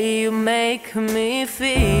way you make me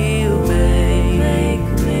feel, baby, make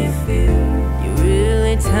me feel. You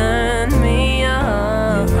really turn me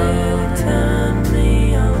on. You really turn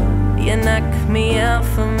me on. You knock me out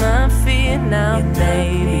from my feet now, you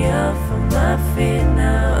baby. Me out from my feet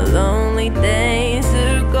now. My lonely days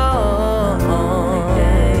are gone.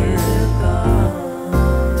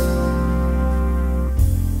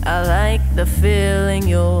 I like the feeling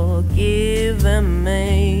you're giving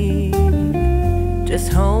me.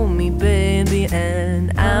 Just hold me, baby,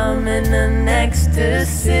 and I'm in an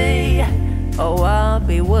ecstasy. Oh, I'll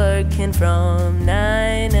be working from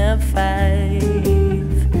 9 to 5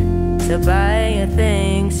 to buy you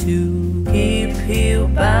things to keep you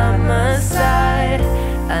by my side.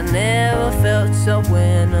 I never felt so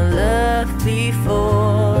in love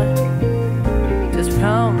before. Just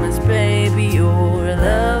promise, baby, you'll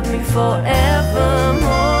love me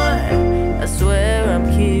forevermore. I swear I'm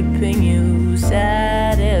keeping you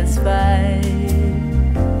satisfied,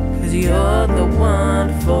 'cause you're the one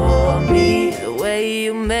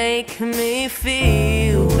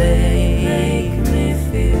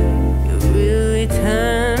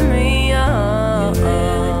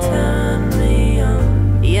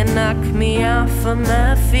of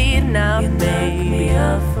my feet now. You knock me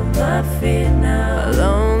off of my feet now. A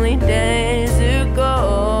lonely days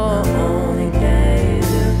ago. Lonely days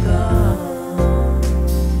ago.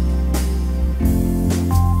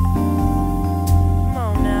 Come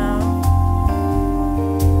on now.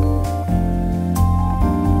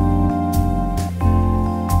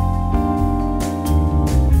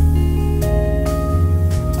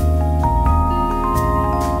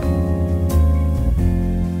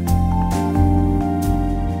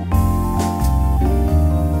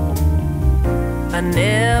 I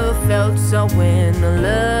never felt so in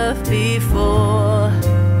love before.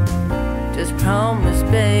 Just promise,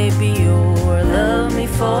 baby, you'll love me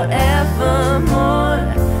forevermore.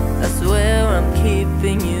 I swear I'm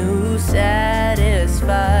keeping you satisfied,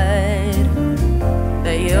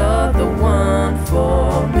 that you're the one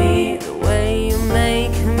for me. The way you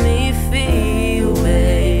make me feel,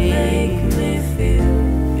 make me feel.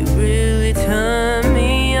 You really turn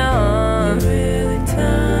me on. You really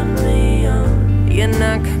turn me on. You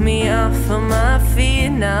knock me off of my feet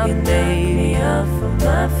now, you knock me off of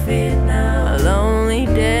my feet now. A lonely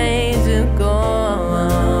days ago.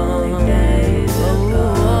 Lonely days ago.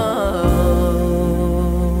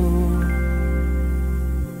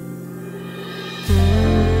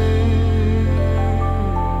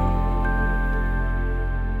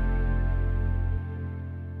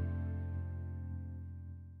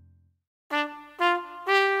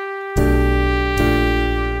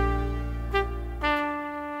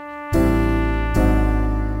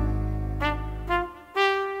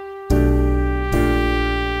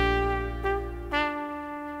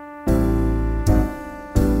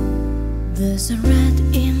 There's a rat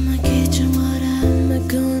in my kitchen, what am I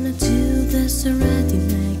gonna do? There's a rat in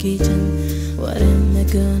my kitchen, what am I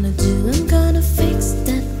gonna do? I'm gonna fix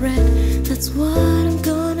that rat, that's what I'm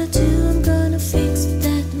gonna do. I'm gonna fix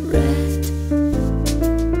that rat.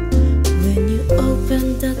 When you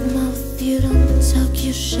open that mouth, you don't talk,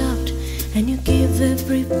 you shout, and you give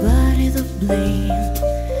everybody the blame.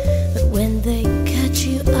 But when they catch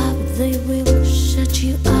you up, they will shut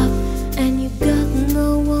you up, and you got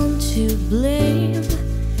no one to blame.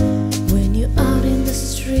 When you're out in the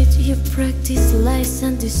street, you practice lies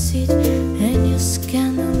and deceit, and you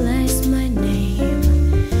scandalize my name.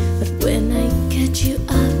 But when I catch you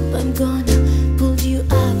up, I'm gonna pull you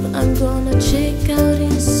up, I'm gonna check out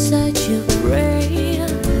inside your brain.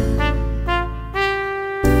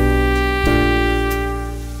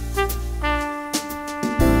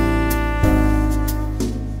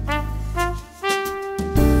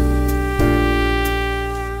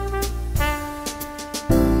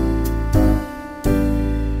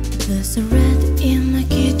 There's a rat in my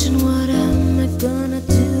kitchen, what am I gonna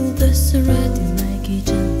do? There's a rat in my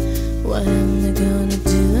kitchen, what am I gonna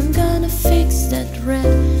do? I'm gonna fix that rat,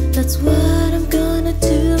 that's what I'm gonna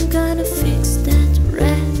do. I'm gonna fix that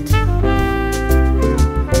rat.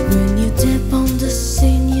 When you tap on the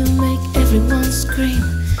scene, you make everyone scream,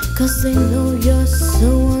 cause they know you're so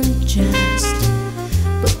unjust.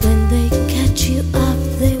 But when they catch you up,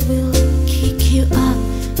 they will kick you up,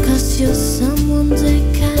 cause you're someone they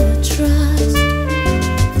cannot trust.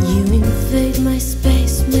 You invade my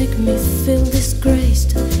space, make me feel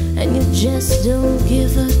disgraced, and you just don't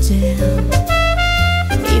give a damn.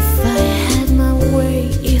 If I had my way,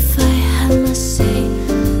 if I had my say,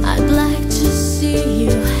 I'd like to see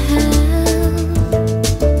you have.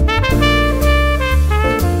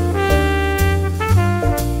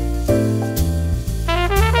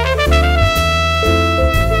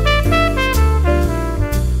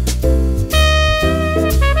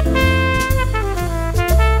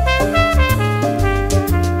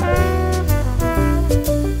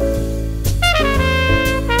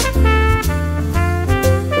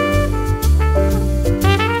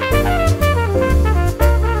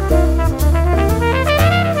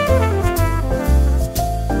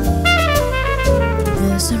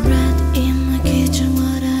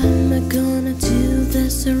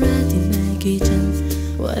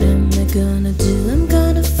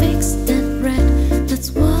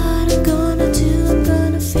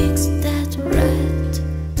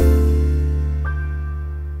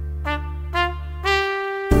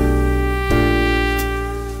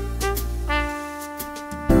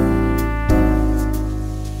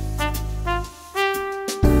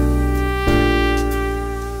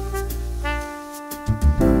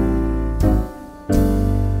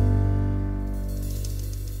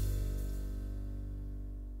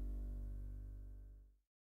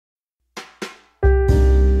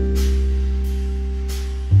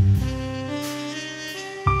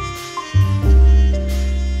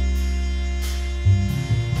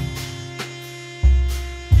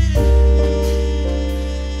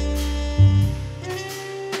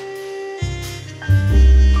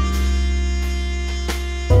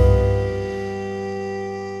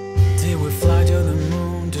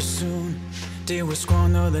 Did we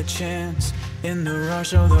squander the chance in the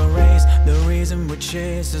rush of the race? The reason we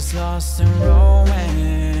chase is lost in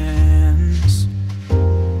romance,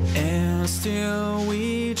 and still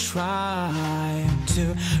we try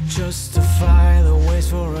to justify the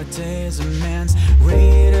waste for our days and man's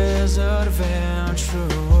greatest adventure.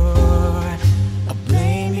 I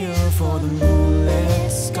blame you for the moonlit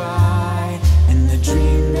sky and the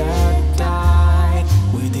dream that died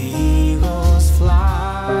with the eagle's flight.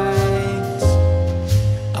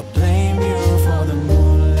 I blame you for the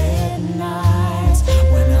moonlit nights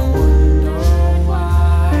when I wonder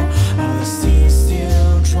why are the seas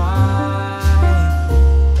still dry.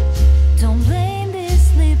 Don't blame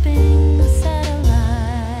this sleeping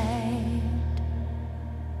satellite.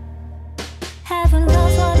 Haven't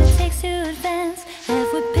lost what it takes to advance. Have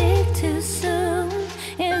we picked too soon?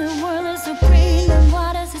 In the world is so green, and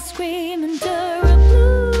why does it scream under a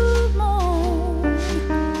blue moon?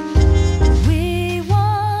 We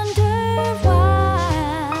wonder why,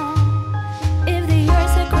 if the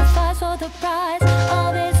earth sacrificed for the prize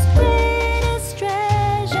of its greatest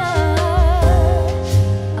treasure.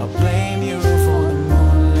 I blame you for the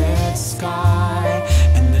moonlit sky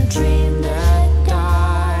and the dream that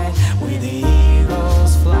died with the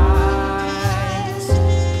eagle's flight.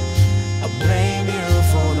 I blame you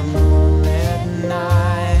for the moonlit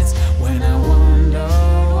nights when I wonder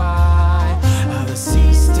why are the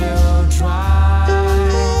seas still dry.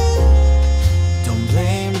 Don't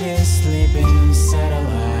blame this sleeping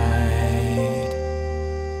satellite.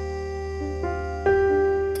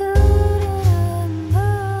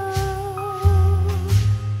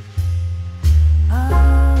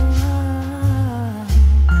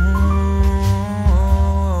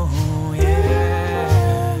 Oh, yeah.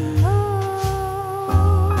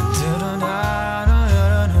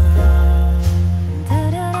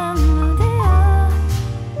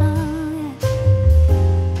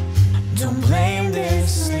 Don't blame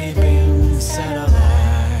this sleeping satellite.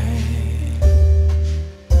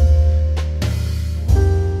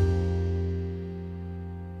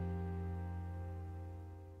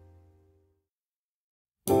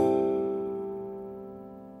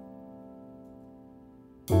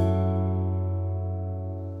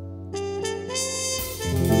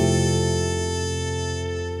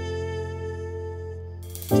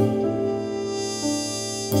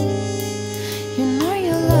 You know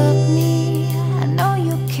you love me, I know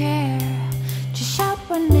you care. Just shout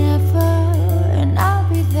whenever and I'll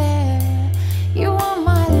be there. You want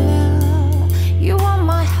my love, you want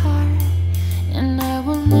my heart, and I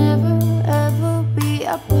will never ever be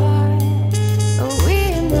apart. But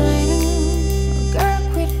reuniting, girl,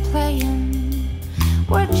 quit playing.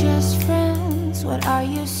 We're just friends, what are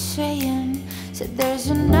you saying? Said there's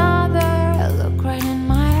another, look right in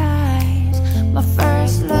my eyes. My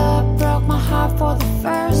first love broke my heart for the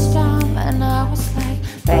first time, and I was like,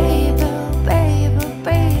 baby, baby,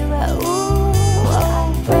 baby, ooh,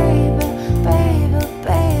 oh, baby, baby,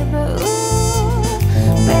 baby, ooh,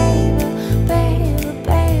 baby, baby,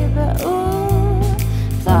 baby, ooh.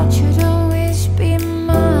 Thought you'd always be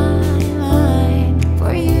mine.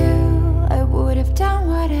 For you, I would have done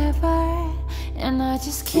whatever, and I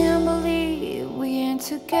just can't believe we ain't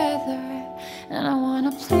together. And I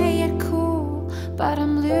wanna play it cool, but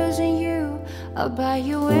I'm losing you. I'll buy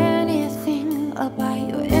you anything, I'll buy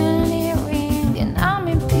you any ring, and I'm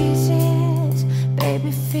in pieces.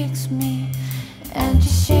 Baby, fix me and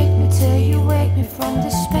just shake me till you wake me from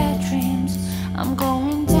these bad dreams. I'm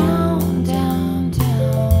going down, down,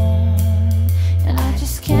 down, and I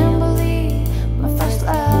just can't believe my first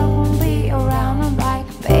love won't be around. I'm like,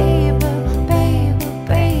 baby, baby,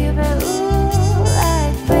 baby, ooh,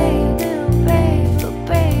 like baby, baby,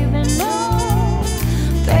 baby, no,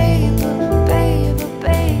 baby, baby,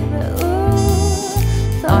 baby, ooh.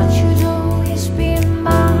 Thought you'd always be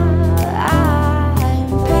mine,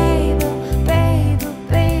 baby, baby,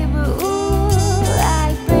 baby, ooh,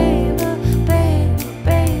 like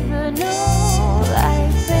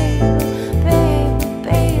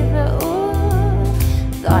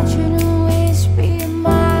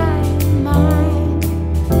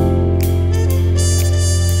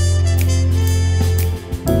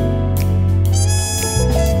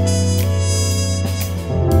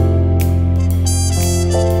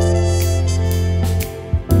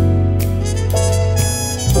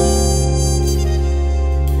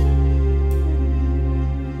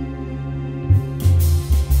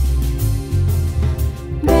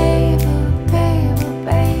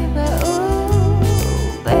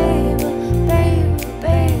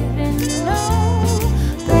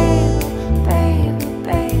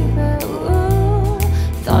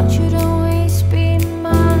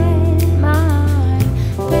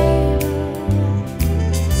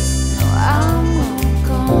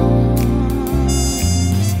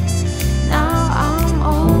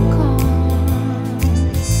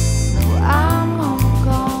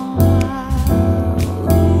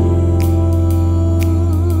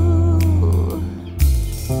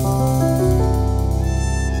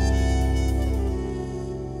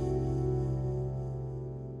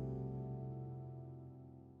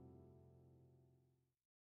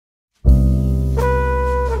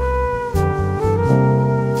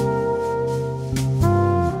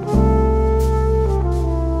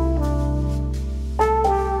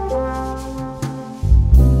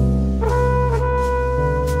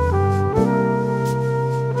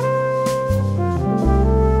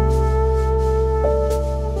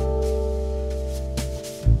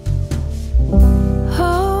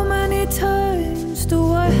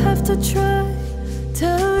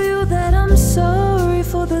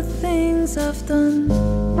all the things I've done.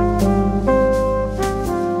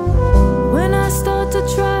 When I start to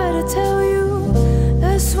try to tell you,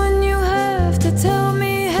 that's when you have to tell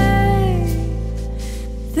me, hey,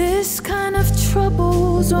 this kind of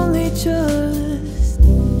trouble's only just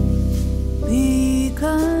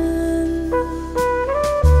begun.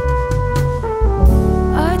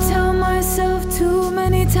 I tell myself too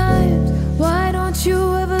many times, why don't you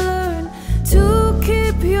ever learn to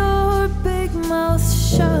keep your big mouth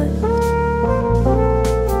shut?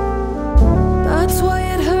 That's why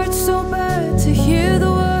it hurts so bad to hear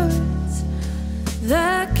the words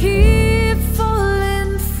that keep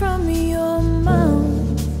falling from your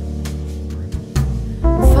mouth,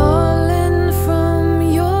 falling from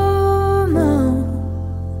your mouth,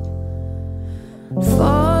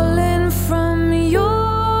 falling from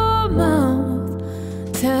your mouth.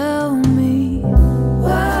 Tell me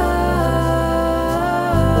why.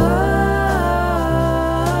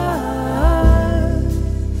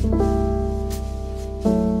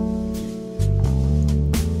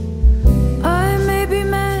 I may be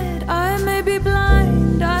mad, I may be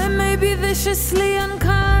blind, I may be viciously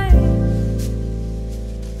unkind,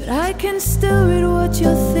 but I can still read what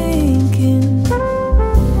you're thinking.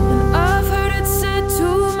 And I've heard it said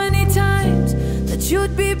too many times that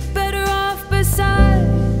you'd be better off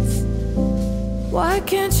besides. Why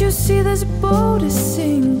can't you see this boat is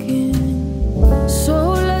sinking?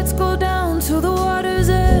 So let's go down to the water's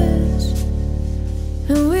edge,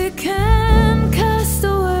 and we can cast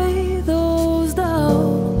away those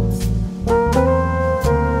doubts.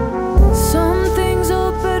 Some things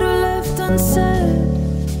are better left unsaid,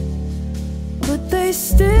 but they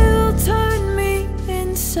still turn me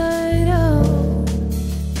inside out.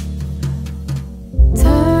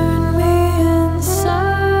 Turn me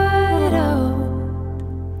inside out.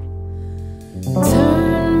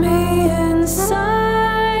 Turn me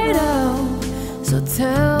inside out. So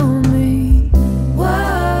tell me why.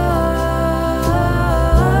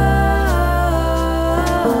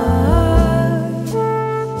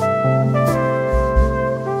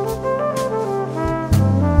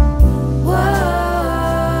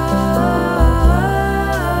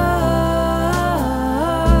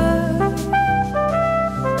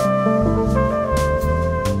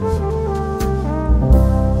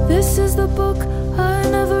 This is the book I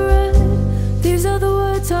never read. These are the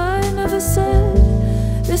words I never said.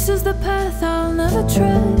 This is the path I'll never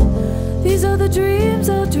tread. These are the dreams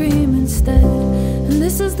I'll dream instead. And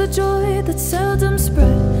this is the joy that's seldom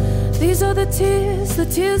spread. These are the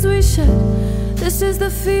tears we shed. This is the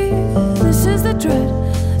fear, this is the dread.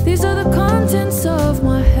 These are the contents of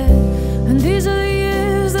my head. And these are the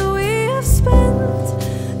years that we have spent.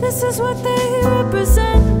 This is what they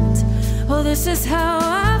represent. Oh, this is how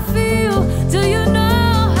I feel. Do you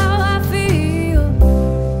know how I feel?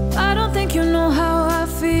 I don't think you know how I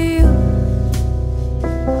feel.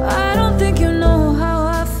 I don't think you know how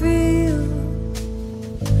I feel.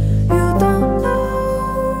 You don't know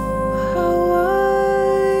how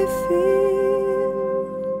I feel.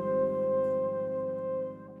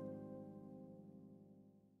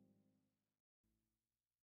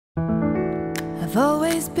 I've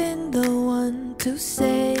always been the one to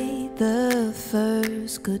say the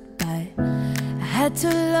first goodbye. I had to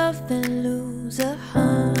love and lose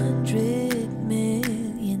 100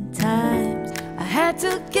 million times. I had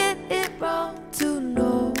to get it wrong to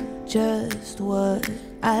know just what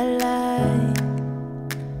I like.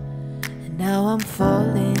 And now I'm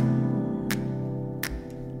falling.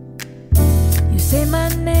 You say my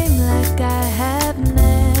name like I have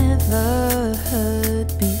never heard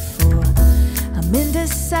before. I'm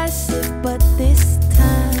indecisive, but this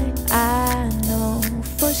time I know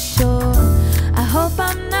for sure. I hope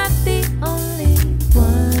I'm not the only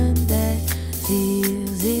one that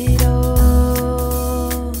feels it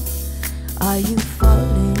all. Are you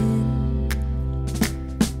falling?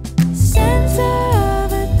 Center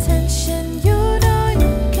of attention, you know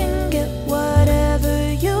you can get whatever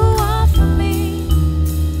you want from me,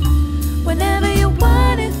 whenever you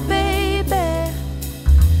want it, baby.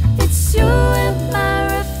 It's you and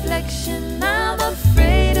my reflection. I'm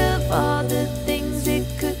afraid of all the things it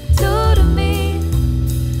could do to me.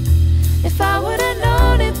 If I would've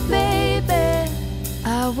known it, baby,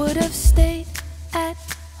 I would've stayed at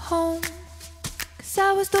home, 'cause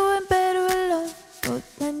I was doing better alone. But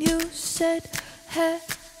when you said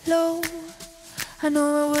hello, I knew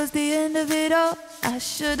it was the end of it all. I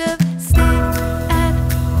should've stayed at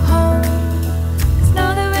home, 'cause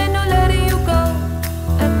now there ain't no letting you go.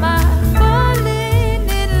 Am I falling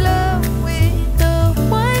in love with the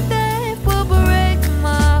one that will break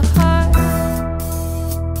my heart?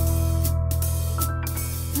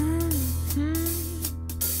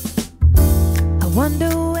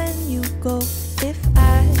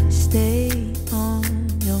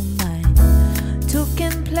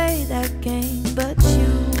 game, but you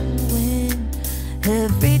win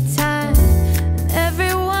every time. And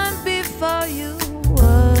everyone before you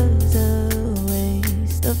was a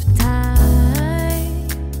waste of time.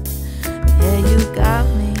 Yeah, you got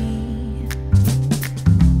me.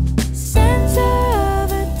 Center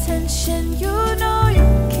of attention, you know you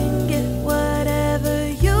can get whatever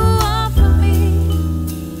you want from me.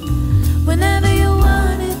 Whenever you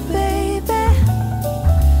want it, baby.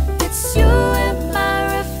 It's you and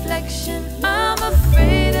my reflection. I'm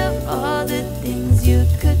afraid of all the things you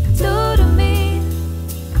could do to me.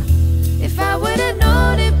 If I would've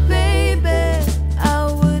known it, baby, I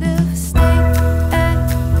would've stayed at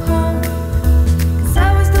home. 'Cause I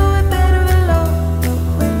was doing better alone. But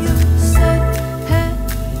when you said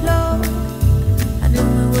hello, I knew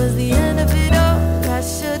it was the end of it all. I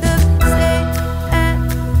should've stayed at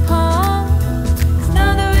home. 'Cause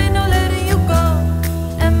now there ain't no letting you go.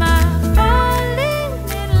 Am I falling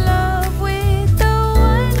in love with the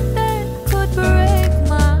one that could break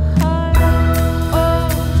my heart? Oh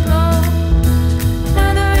no, now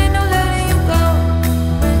there ain't no letting you go.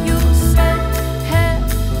 When you said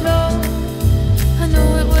hello, I knew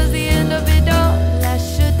it was the end of it all. I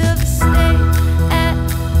should've stayed at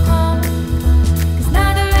home. 'Cause now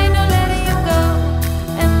there ain't no letting you go.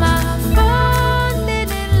 Am I falling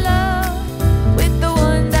in love with the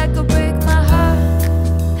one that could break my heart?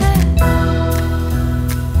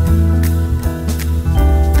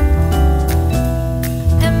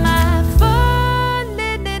 Am I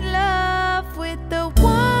falling in love with the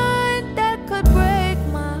one that could break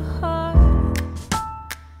my heart?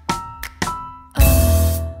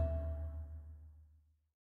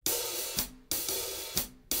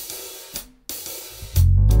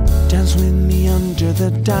 Dance with me under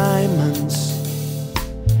the diamonds.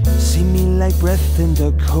 See me like breath in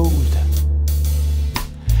the cold.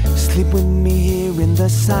 Sleep with me here in the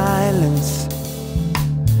silence.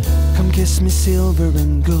 Come kiss me silver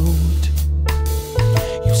and gold.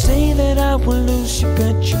 You say that I will lose you,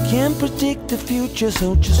 but you can't predict the future.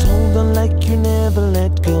 So just hold on like you never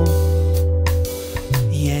let go.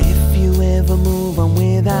 Yeah, if you ever move on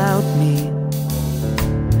without me,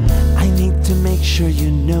 I need to make sure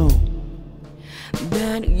you know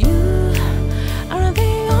That you are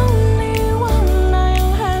the only one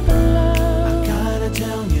I'll ever love. I gotta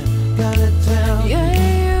tell you, gotta tell you.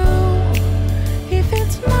 Yeah, you. If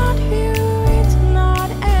it's not you, it's not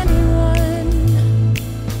anyone.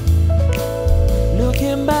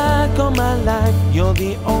 Looking back on my life, you're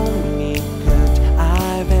the only good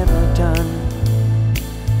I've ever done.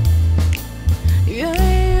 Yeah,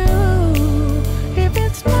 you. If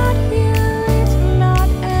it's not you, it's not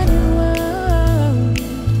anyone.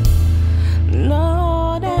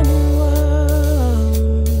 Not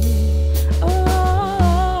anyone.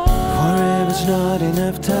 Oh. Forever's not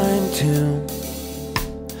enough time to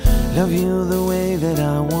love you the way that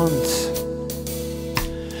I want.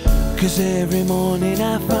 'Cause every morning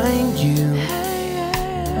I find you,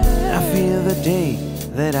 I feel the day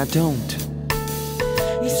that I don't.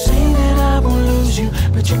 You say that I won't lose you,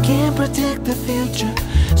 but you can't protect the future.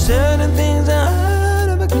 Certain things are out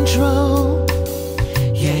of my control.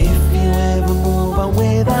 Yeah, if you ever move on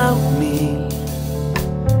without me,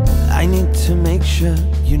 I need to make sure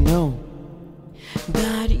you know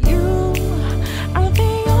That you are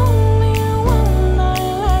the only one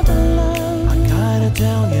I'll ever love. I gotta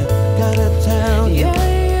tell you, gotta tell you.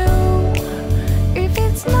 Yeah, you. If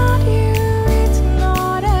it's not you, it's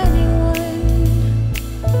not anyone.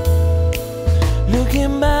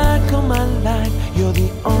 Looking back on my life, you're the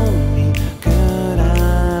only good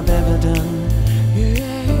I've ever done.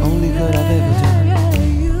 Only good I've ever done. Yeah,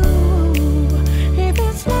 you. If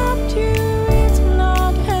it's not you, it's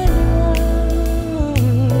not anyone.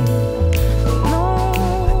 No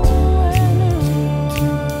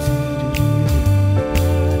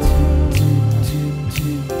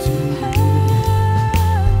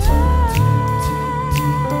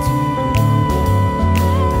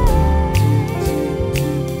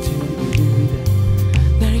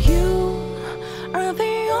That you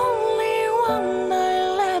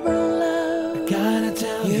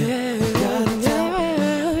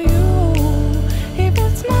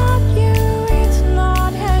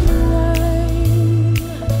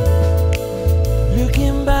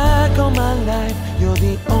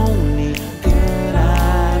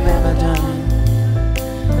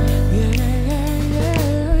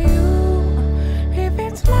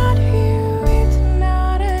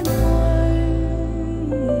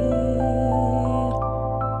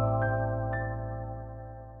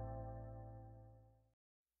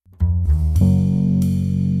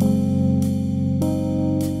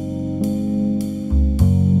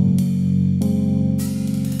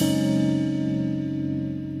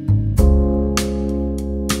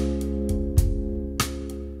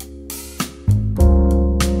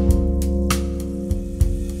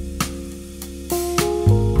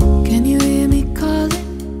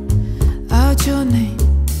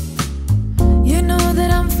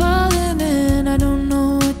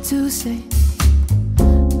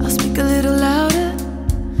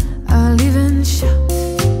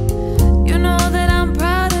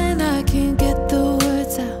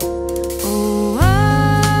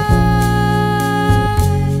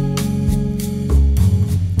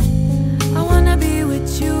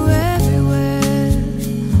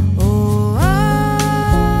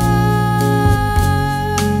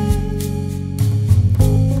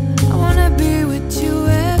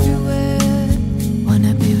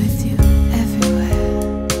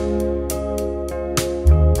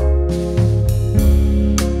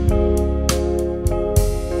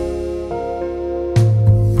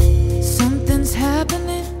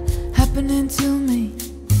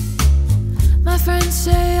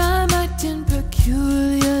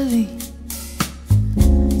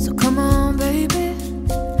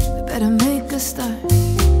start.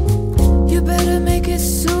 You better make it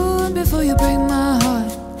soon before you break my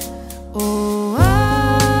heart. Oh,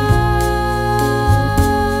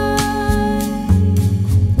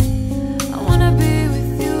 I wanna be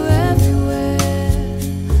with you everywhere.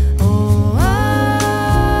 Oh,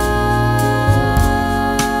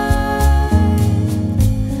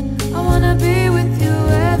 I wanna be with you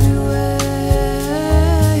everywhere.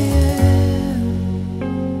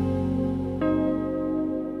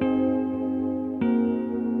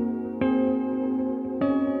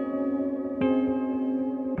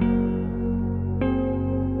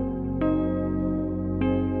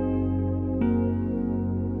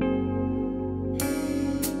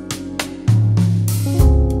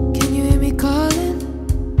 Can you hear me calling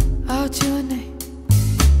out your name?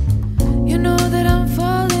 You know that I'm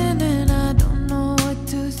falling and I don't know what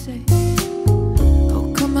to say.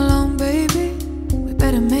 Oh, come along, baby, we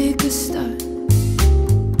better make a start.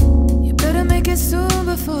 You better make it soon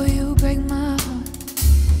before you break my heart.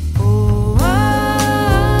 Oh,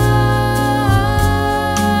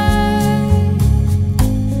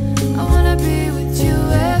 I wanna be with you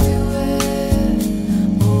everywhere.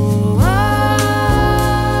 Oh,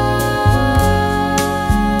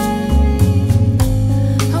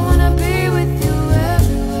 I wanna be with you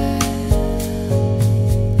everywhere.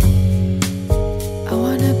 I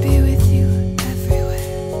wanna be with you everywhere.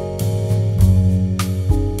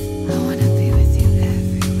 I wanna be with you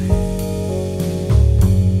everywhere.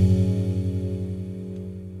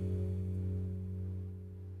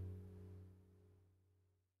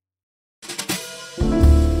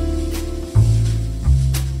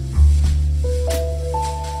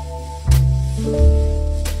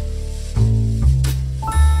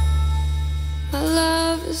 My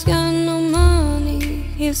love has got no money,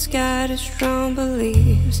 he's got his strong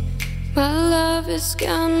beliefs. My love has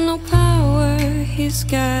got no power, he's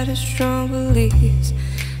got his strong beliefs.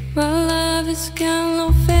 My love has got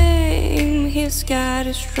no fame, he's got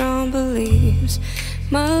his strong beliefs.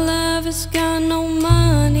 My love has got no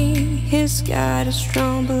money, he's got his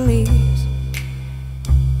strong beliefs.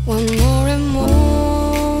 Want more and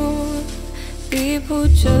more, people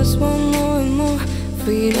just want more and more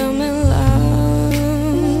freedom and love.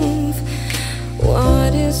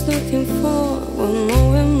 What is looking for? Want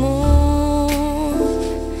more and more,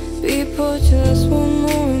 people just want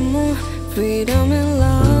more and more freedom and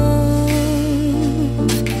love.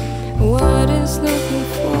 What is looking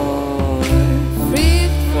for? Free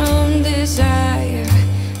from desire,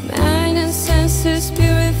 mind and senses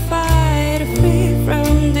purified. Free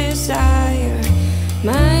from desire,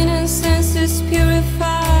 mind and senses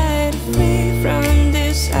purified. Free from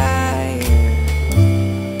desire.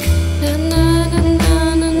 Na na na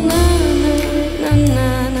na na na na na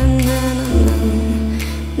na na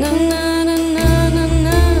na na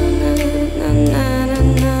na na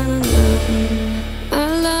na. My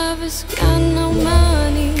love has got no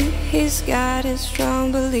money, he's got his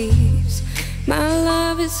strong beliefs. My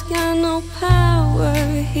love has got no power,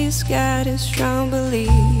 he's got his strong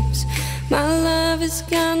beliefs. My love has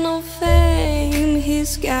got no fame,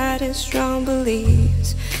 he's got his strong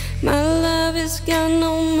beliefs. My love has got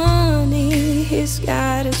no money, he's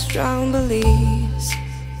got his strong beliefs.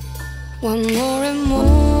 Want more and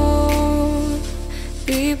more,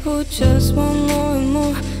 people just want more and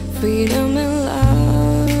more freedom and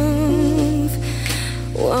love.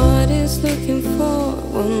 What is looking for?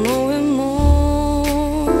 Want more and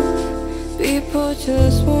more, people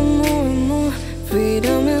just want more and more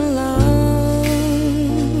freedom and love.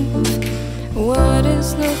 What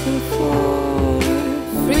is looking for?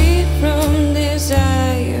 Free from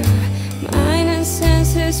desire, mind and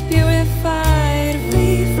senses purified.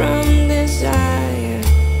 Free from desire.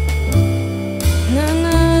 Na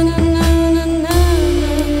na na na na na na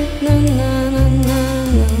na na na na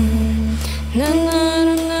na na na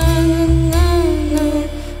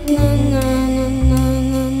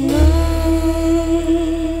na na.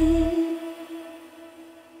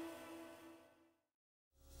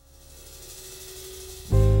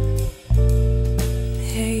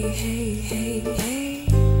 Hey, hey, hey, hey.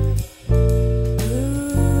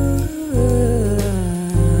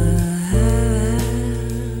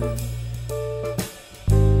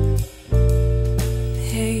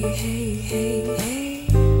 Hey, hey, hey, hey.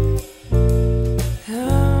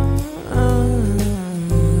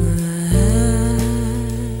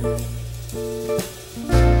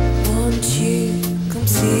 Won't you come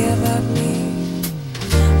see about me?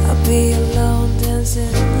 I'll be alone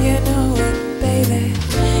dancing, you know it, baby.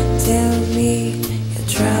 Tell me your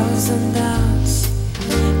troubles and doubts,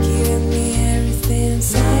 giving me everything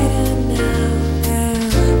inside and out.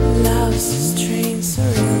 Love's a strange,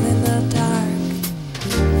 surreal in the dark.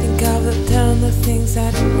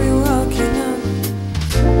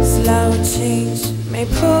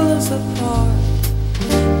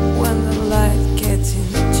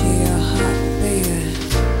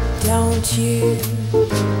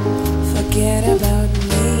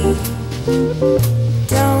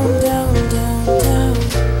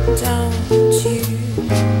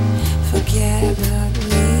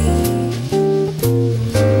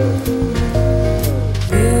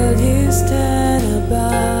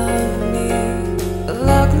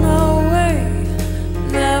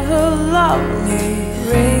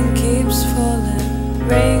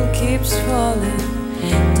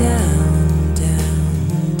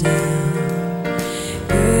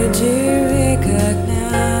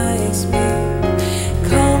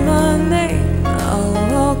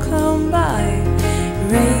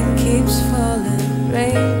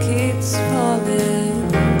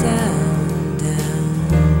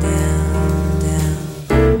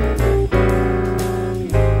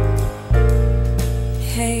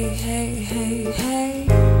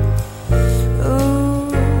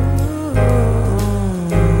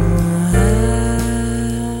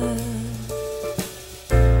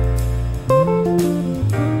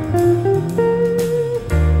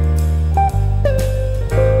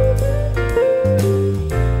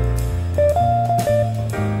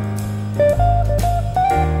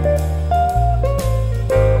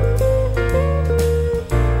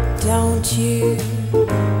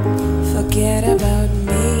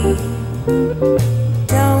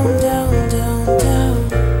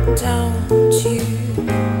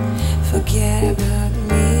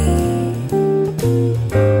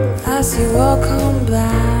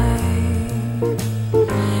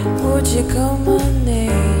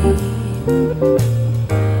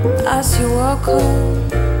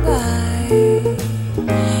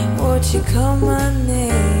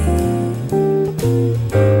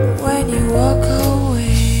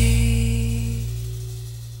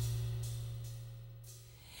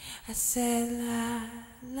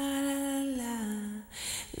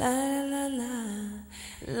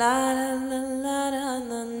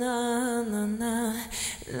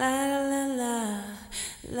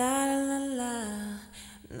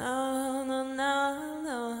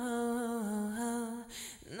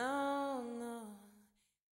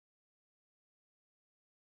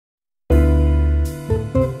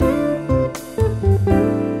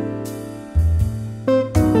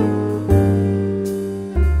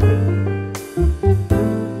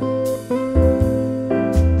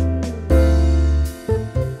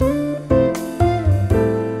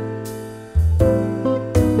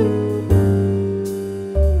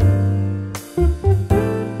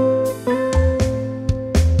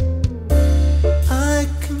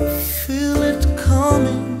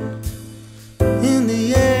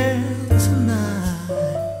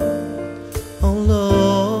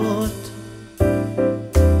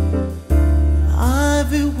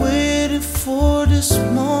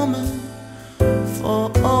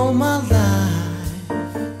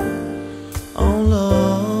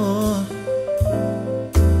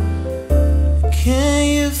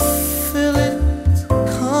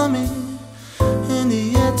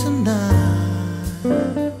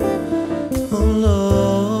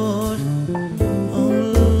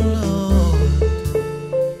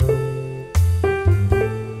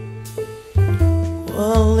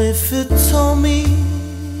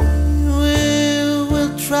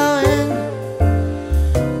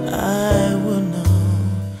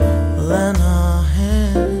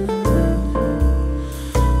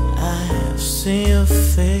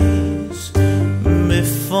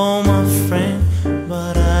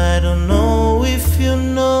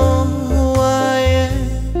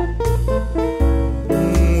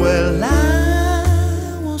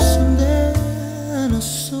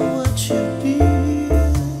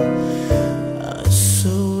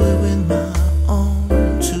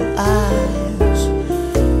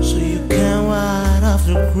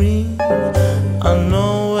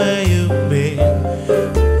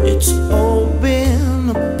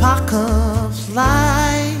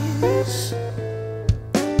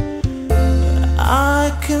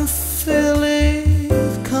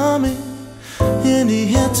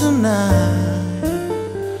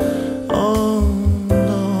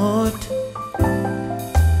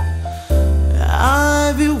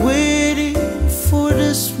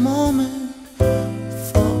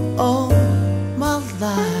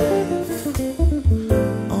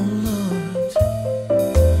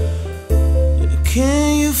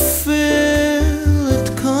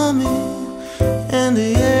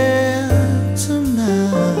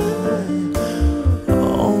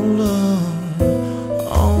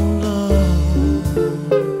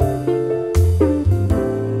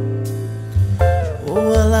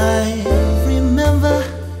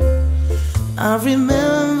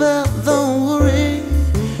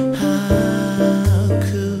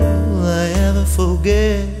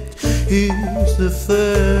 Here's the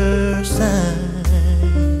first time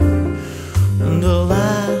and the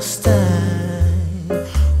last time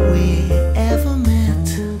we ever met.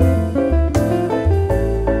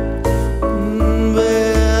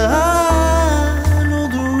 But I know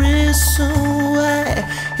the reason why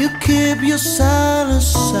you keep your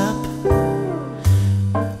silence up.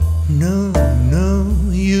 No, no,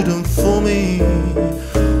 you don't fool me.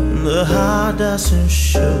 The heart doesn't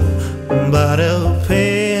show, but it'll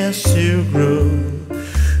pay as you grow.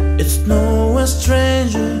 It's no a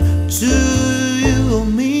stranger to you or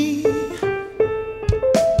me.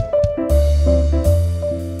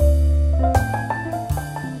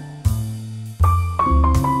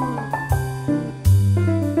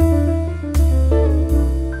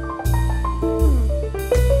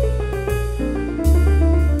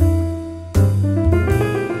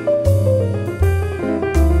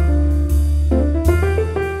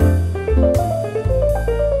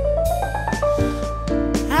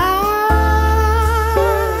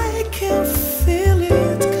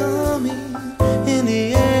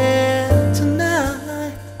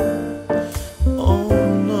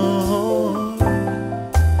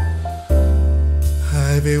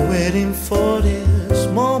 I've been waiting for this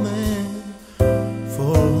moment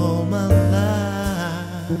for all my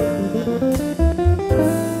life.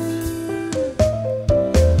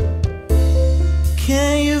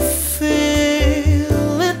 Can you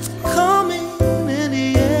feel it coming in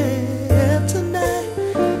the air tonight?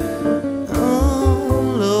 Oh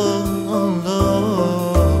Lord,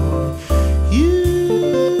 you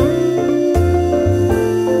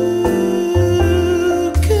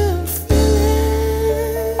can feel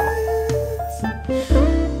it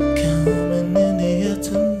coming in the air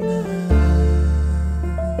tonight.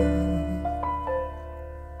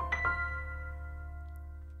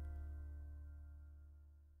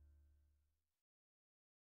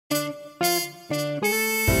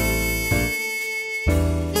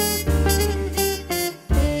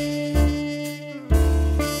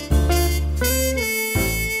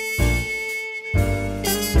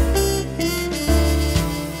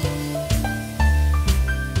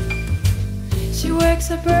 She wakes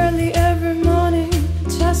up early every morning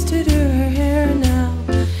just to do her hair now,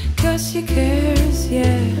 'cause she cares,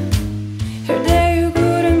 yeah. Her day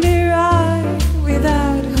couldn't be right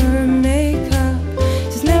without her makeup.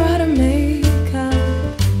 She's never had a makeup.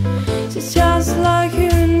 She's just like you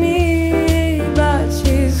and me, but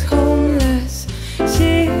she's homeless.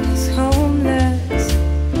 She's homeless.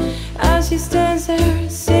 As she stands there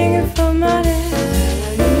singing for money.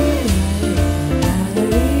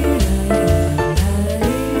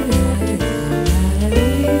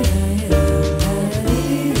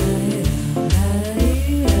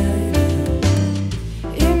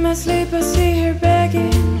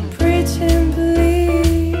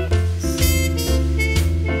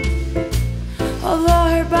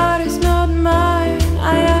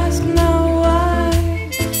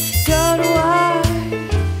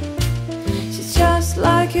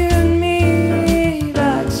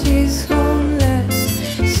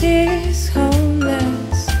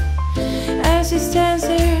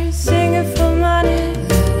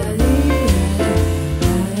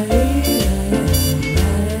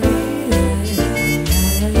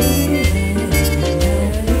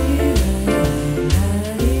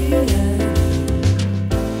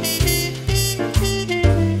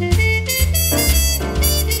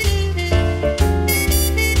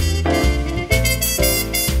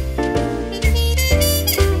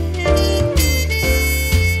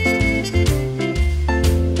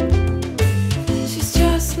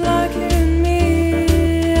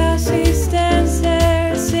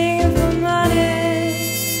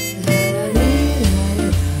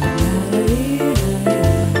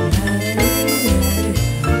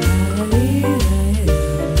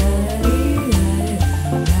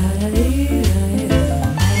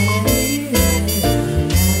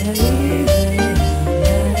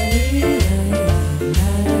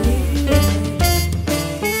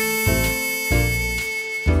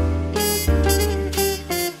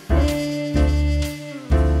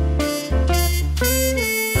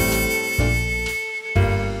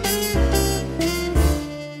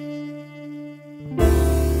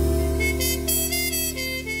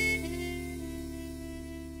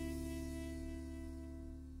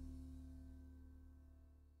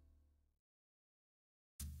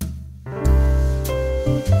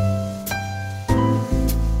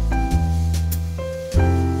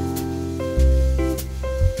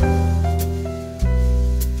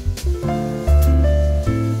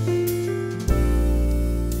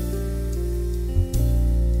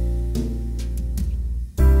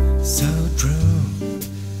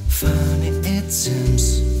 Funny it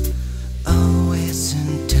seems, always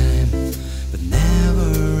in time, but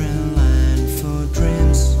never in line for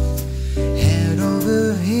dreams. Head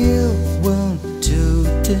over heel, won't do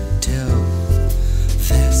to toe.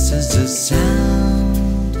 This is the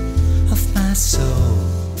sound of my soul.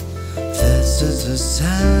 This is the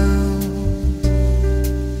sound.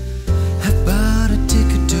 I bought a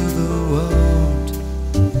ticket to the world,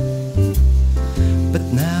 but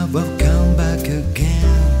now I've come back again.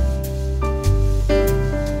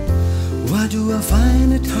 Why do I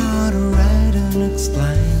find it hard to write and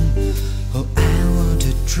explain? Oh, I want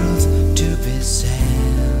the truth to be said.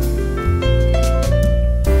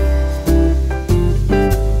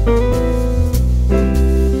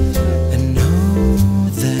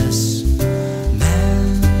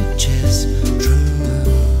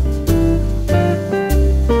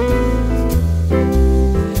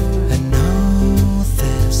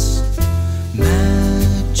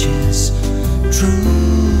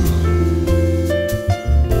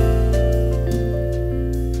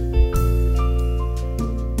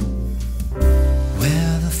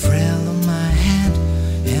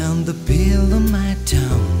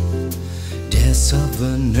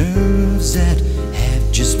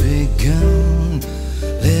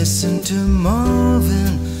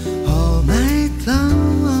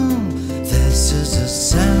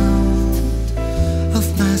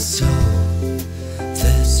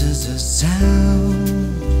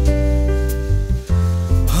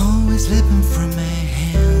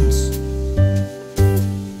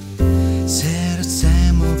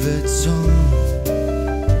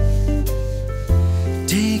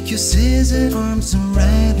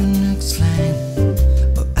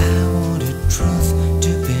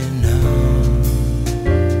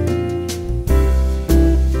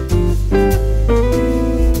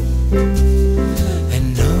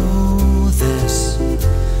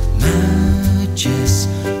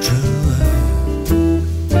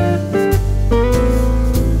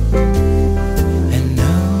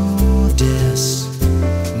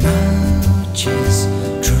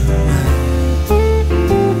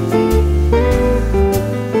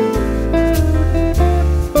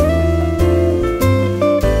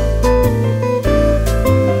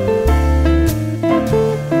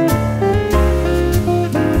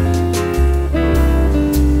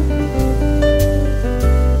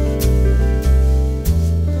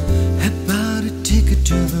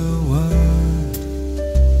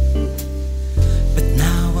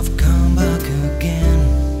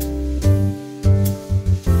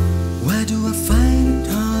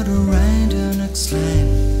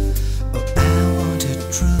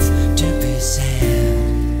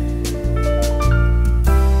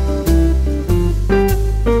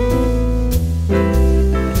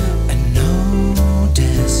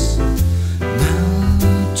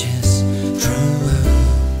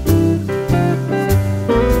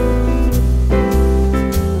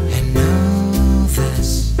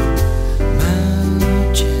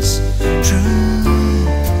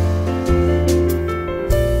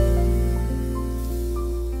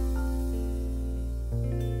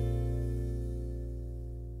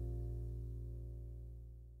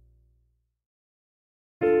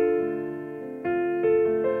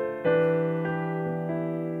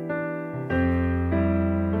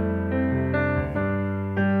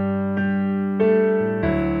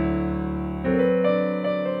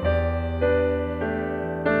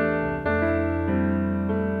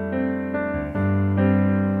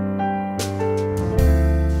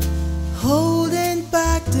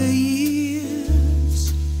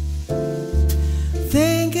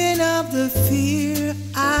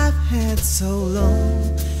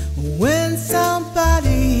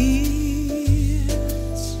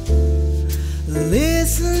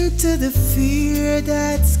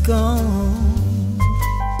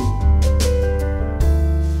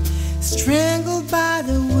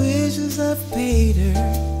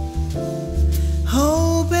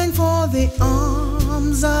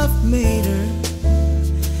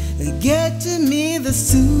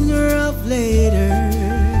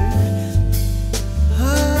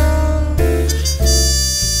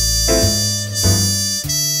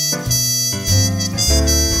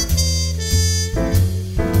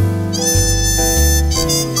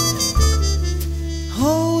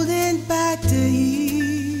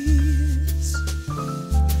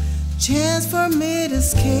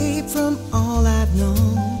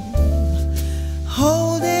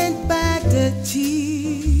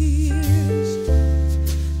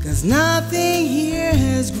 Nothing here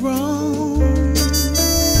has grown.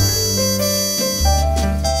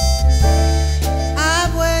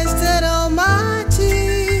 I've wasted all my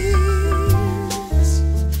tears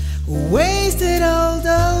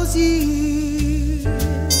those years,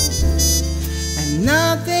 and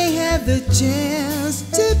nothing had the chance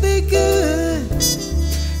to be good,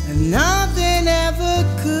 and nothing ever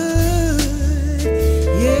could.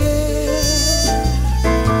 Yeah,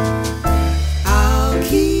 I'll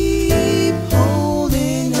keep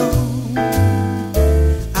holding on.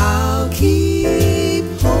 I'll keep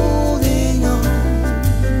holding on.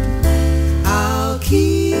 I'll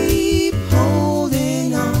keep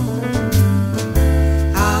holding on.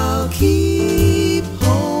 I'll keep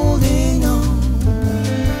holding on.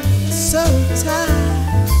 So tight.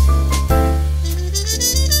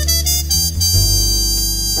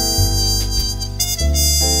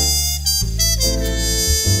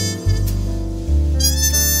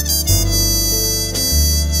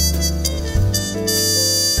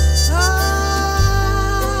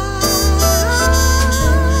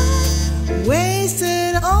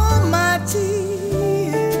 Wasted all my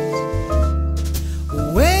tears,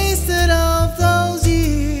 wasted all those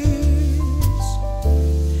years,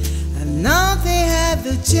 and nothing had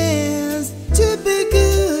the chance to be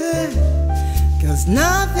good, 'cause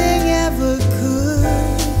nothing ever could.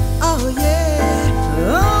 Oh yeah,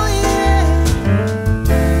 oh yeah.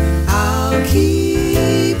 I'll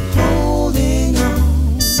keep holding on.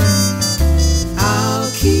 I'll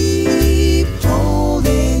keep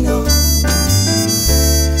holding on.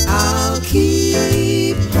 I'll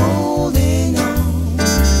keep holding on.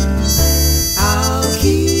 I'll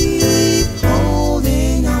keep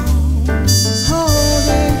holding on.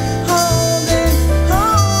 Holding, holding,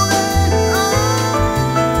 holding on.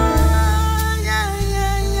 Yeah,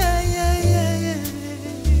 yeah, yeah, yeah, yeah, yeah.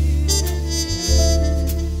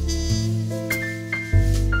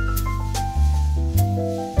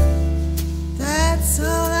 That's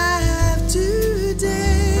all I have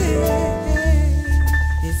today.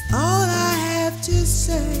 It's all I have to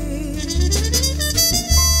say.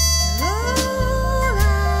 All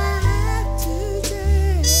I have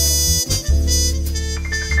today.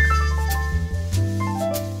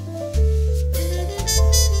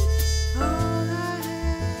 All I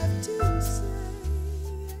have to say.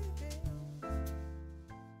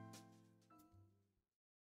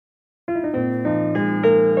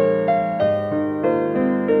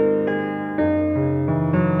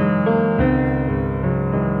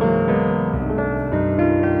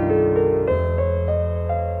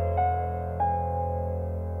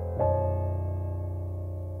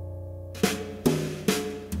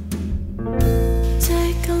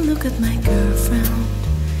 Take a look at my girlfriend.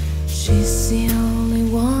 She's the only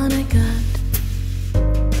one I got.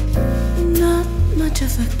 Not much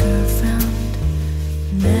of a girlfriend.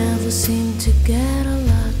 Never seem to get a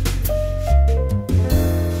lot.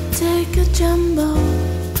 Take a jumbo,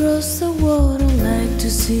 cross the water, like to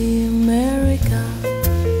see America.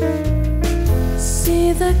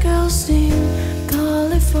 See the girls sing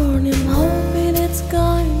California, I'm hoping it's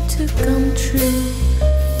going to come true.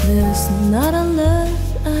 There's not a lot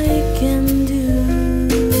I can do.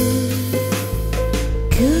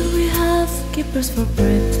 Could we have keepers for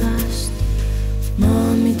breakfast?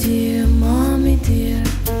 Mommy dear,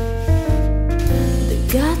 they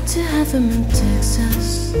got to have them in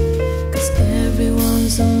Texas, 'cause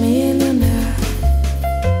everyone's a millionaire.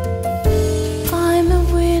 I'm a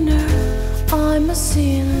winner, I'm a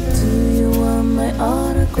sinner, do you want my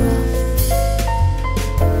autograph?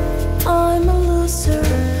 I'm a loser,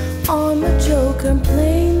 I'm a joker, I'm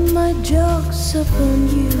playing my jokes upon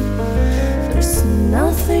you. There's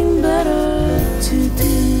nothing better to do.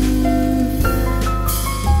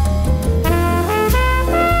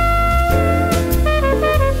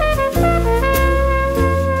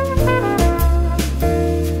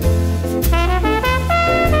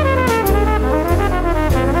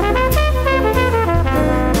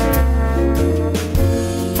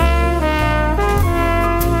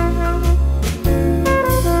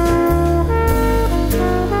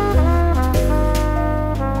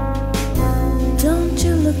 Don't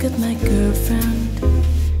you look at my girlfriend?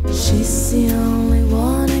 She's the only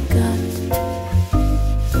one I got.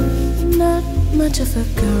 Not much of a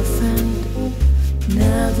girlfriend.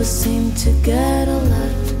 Never seem to get a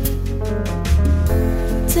lot.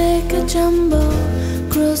 Take a jumbo,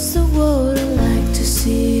 cross the water, like to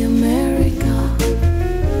see America.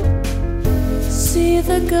 See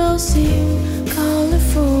the girls sing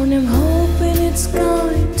California, I'm hoping it's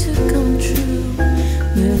going to come true.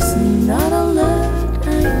 There's not a lot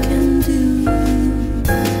I can do.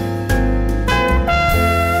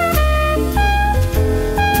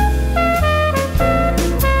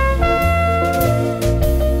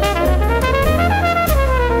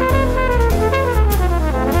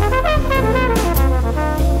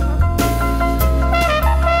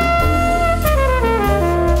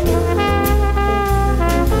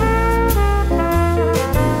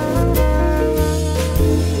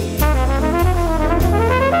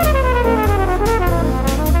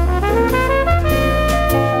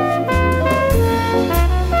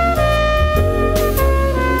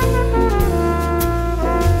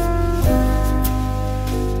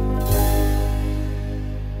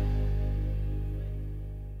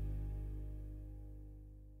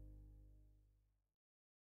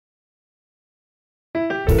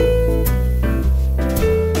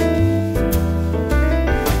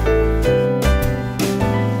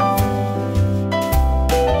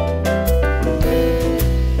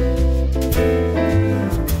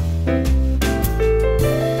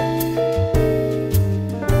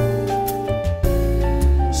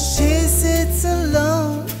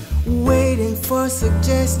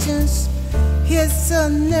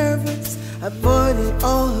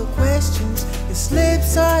 His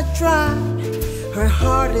lips are dry, her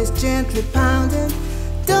heart is gently pounding.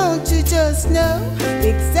 Don't you just know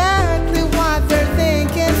exactly what they're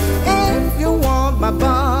thinking? If you want my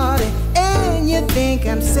body and you think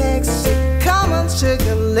I'm sexy, come on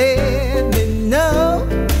sugar, let me know.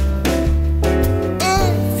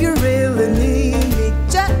 If you really need me,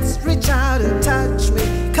 just reach out and touch me.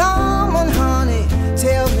 Come on honey,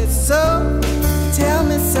 tell me so,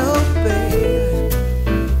 babe.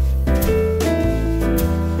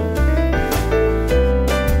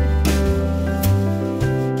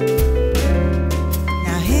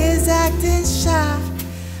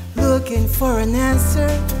 Looking for an answer.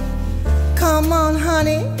 Come on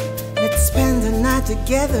honey, let's spend the night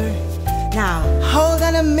together. Now hold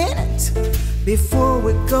on a minute before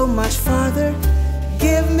we go much farther.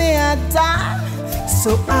 Give me a dime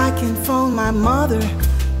so I can phone my mother.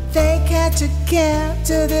 They catch a cab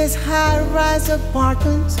to this high-rise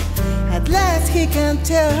apartment. At last he can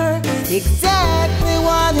tell her exactly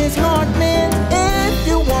what his heart meant. If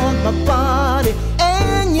you want my body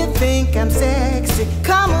and you think I'm sexy,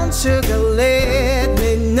 come on sugar, let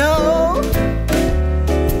me know.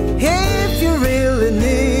 If you really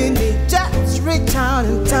need me, just reach out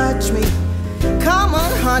and touch me. Come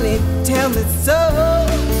on honey, tell me so.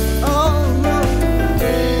 Oh no.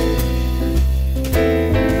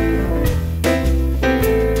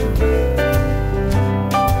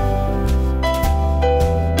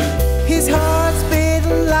 His heart's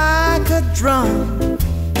beating like a drum,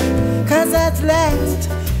 'cause at last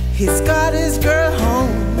he's got his girl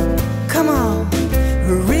home. Come on,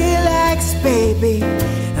 relax baby,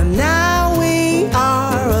 and now we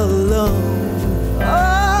are alone.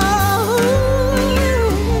 Oh,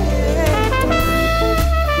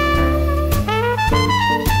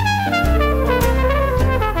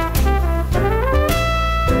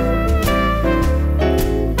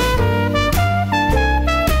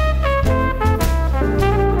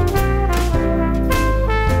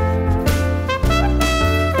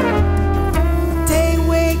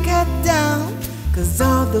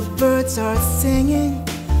 all the birds are singing,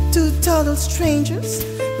 two total strangers,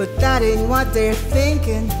 but that ain't what they're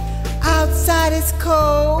thinking. Outside it's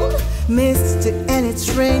cold, misty and it's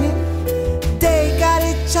raining. They got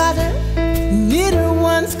each other, neither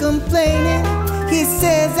one's complaining. He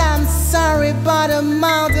says I'm sorry, but I'm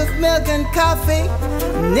out of milk and coffee.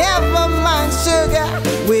 Never mind sugar,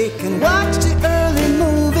 we can watch the early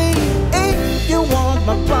movie. If you want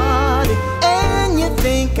my body and you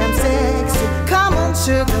think I'm sexy, come on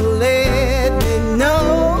sugar, let me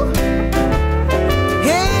know.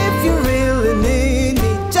 If you really need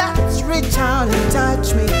me, just reach out and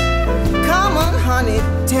touch me. Come on honey,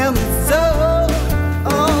 tell me so.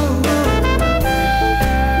 Oh no.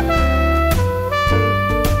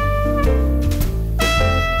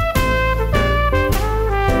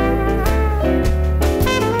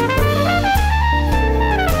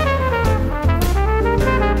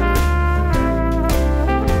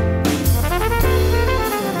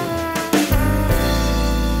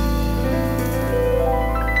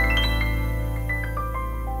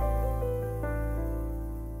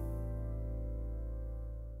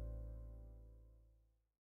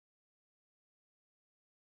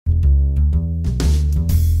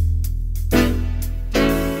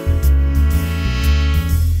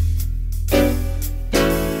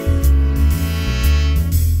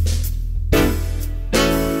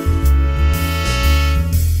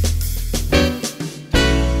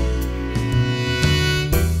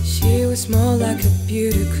 Small like a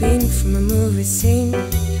beauty queen from a movie scene.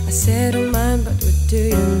 I said, oh mine, but what do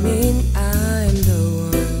you mean? I am the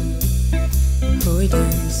one who will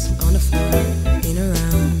dance on the floor in a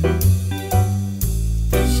round.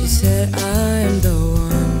 She said, I am the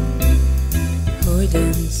one who will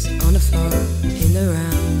dance on the floor in the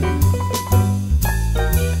round.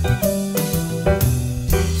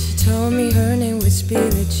 She told me her name was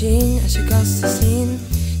Billie Jean as she crossed the scene.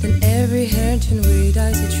 Then every hair turned red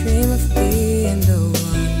eyes, a dream of being the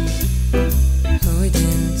one who would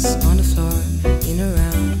dance on the floor in a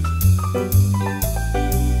round.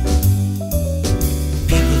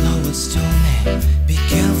 People always told me, be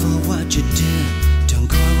careful what you do, don't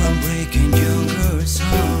go around breaking young girls'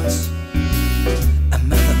 hearts. A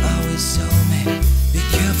mother always told me, be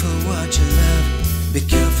careful what you love, be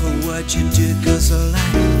careful what you do, 'cause a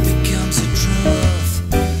lie becomes a truth.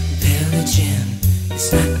 Billie Jean,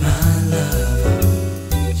 it's not my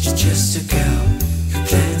love, she's just a girl who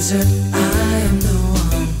claims that I am the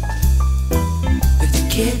one, but the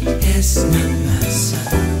kid is not my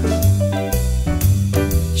son.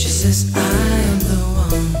 She says I am the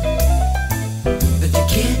one, but the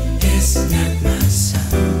kid is not my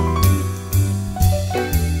son.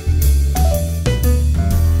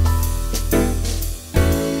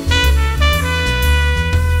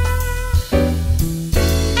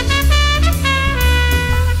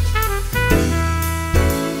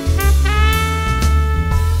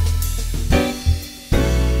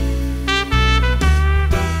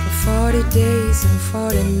 reason for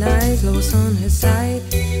the night, lost on her side.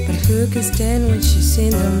 But who can stand when she's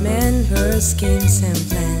seen the man, her schemes and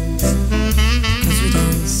plans? Cause we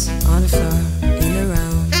dance on the floor in a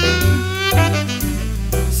round.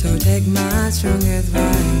 So take my strong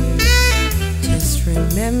advice, just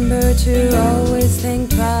remember to always think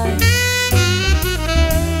twice.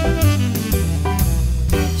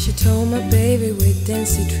 She told my baby we'd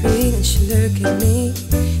dance a treat, and she looked at me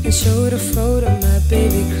and showed a photo. My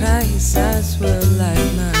baby cried, his eyes were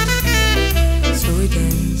like mine. So we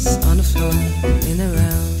danced on the floor in a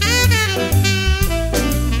round.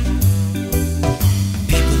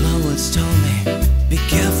 People always told me, be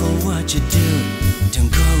careful what you do,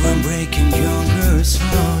 don't go around breaking young girls'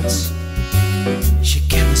 hearts. She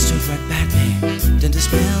came and stood right by me, then the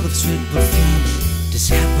smell of sweet perfume. This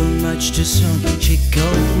happened much too soon. She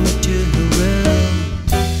called me to her room.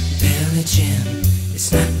 Billie Jean, it's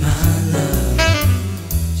not my love.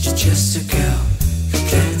 She's just a girl who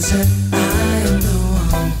claims that I am the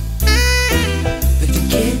one, but the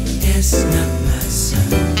kid is not my son.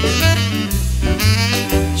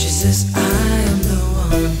 She says I am the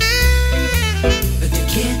one, but the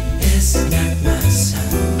kid is not my son.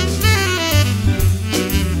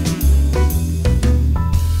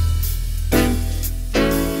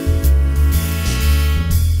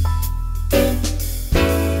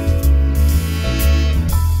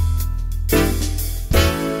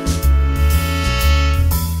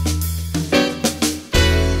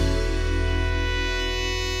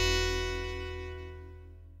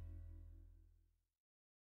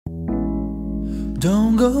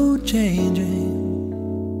 Don't go changing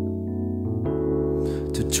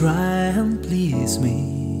to try and please me.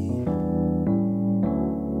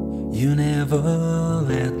 You never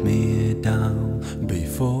let me down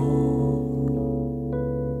before.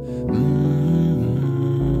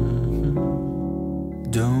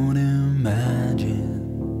 Don't imagine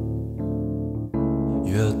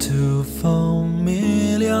you're too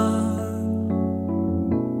familiar,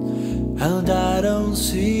 and I don't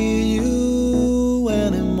see you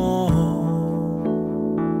anymore.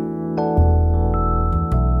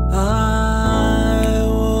 I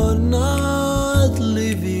would not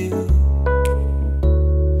leave you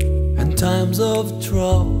in times of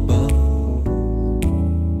trouble.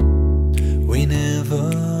 We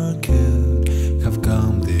never could have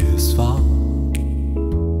come this far.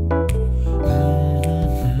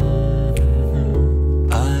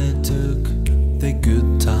 I took the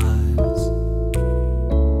good times,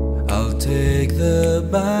 I'll take the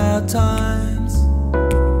bad times.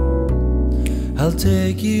 I'll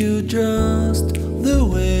take you just the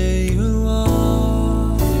way you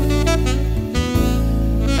are.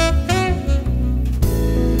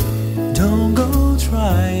 Don't go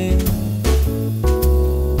trying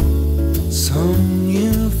some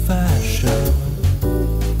new fashion.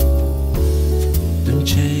 Don't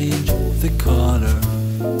change the color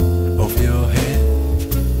of your hair.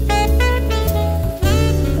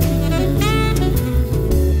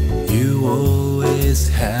 You always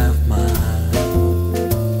have my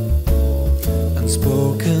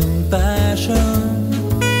unspoken passion,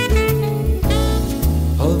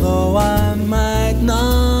 although I might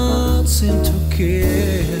not seem to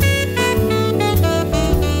care.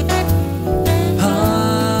 I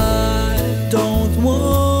don't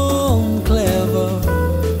want clever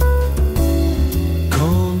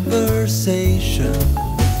conversation.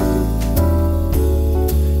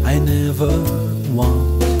 I never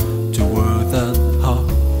want to work that hard.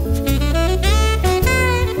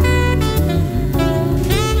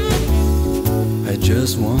 I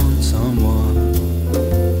just want someone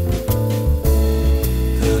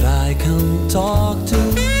that I can talk to.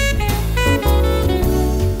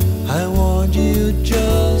 I want you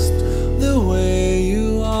just the way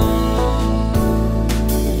you are.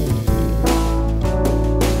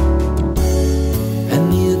 I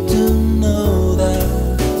need to know that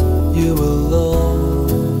you will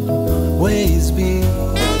always be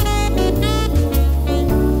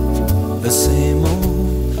the same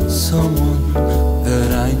old someone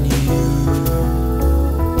that I knew.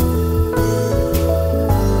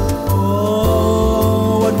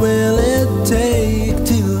 Oh, what will it take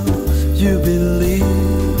till you believe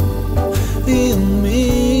in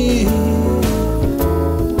me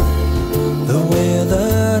the way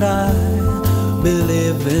that I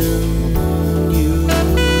believe in you?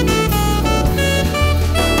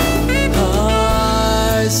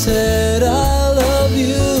 I said I love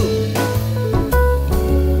you,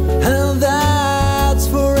 and that's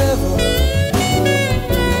forever,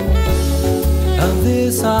 and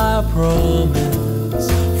this I promise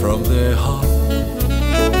from the heart.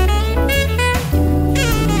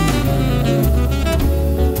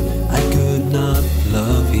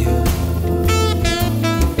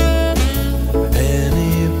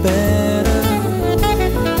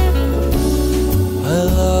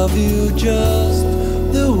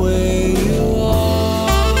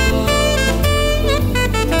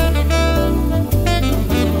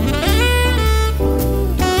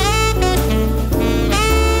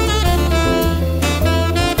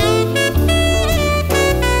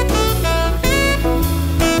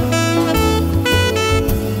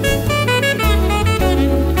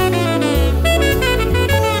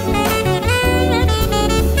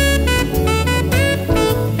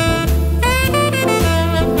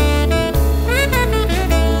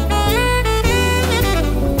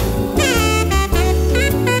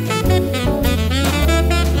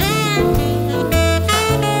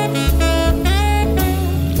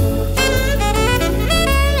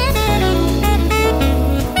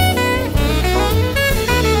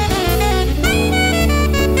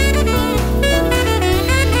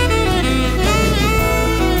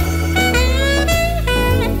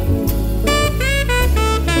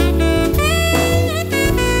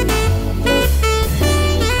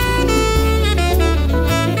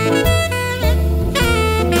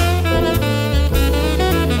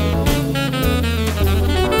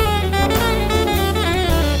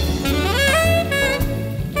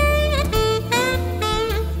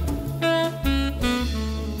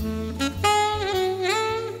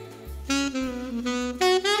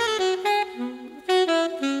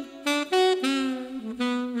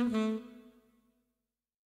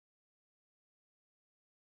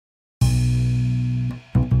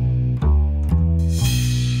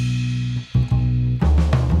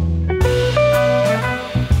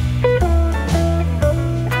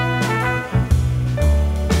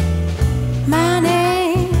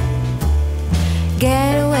 Money,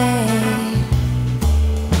 get away.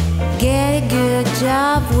 Get a good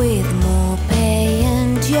job with more pay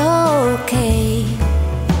and you're okay.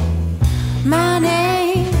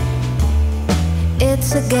 Money,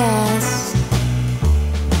 it's a gas.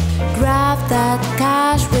 Grab that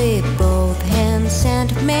cash with both hands and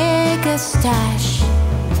make a stash.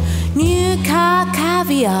 New car,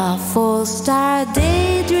 caviar, 4-star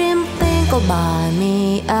daydream. Think I'll buy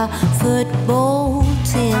me a football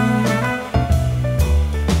team.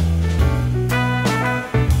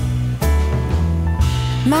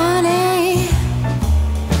 Money,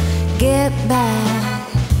 get back.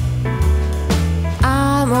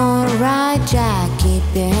 I'm alright, Jack. Keep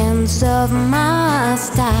your hands off my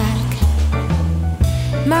stack.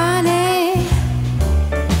 Money,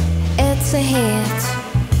 it's a hit.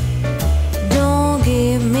 Don't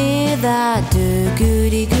give me that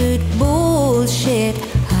goody good bullshit.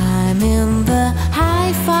 I'm in the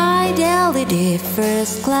high fidelity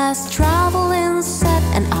first class traveling set,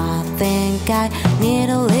 and I think I need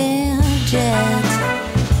a Learjet.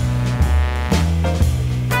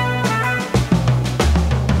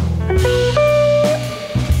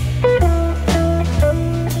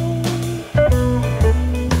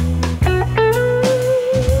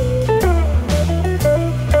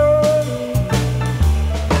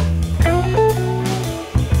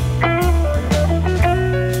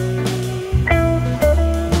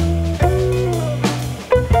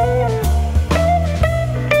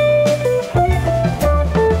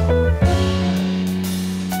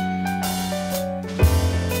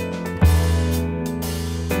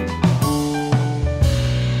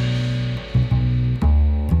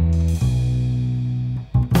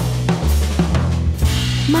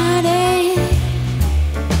 Money,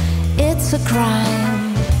 it's a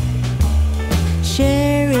crime.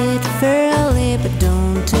 Share it fairly, but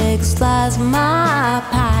don't take slice my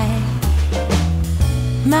pie.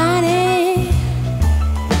 Money,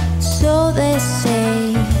 so they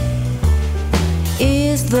say,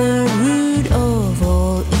 is the root of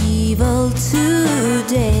all evil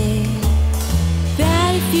today.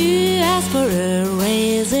 But if you ask for a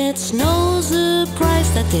raise, it's no surprise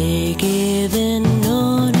that they're giving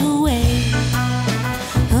none away.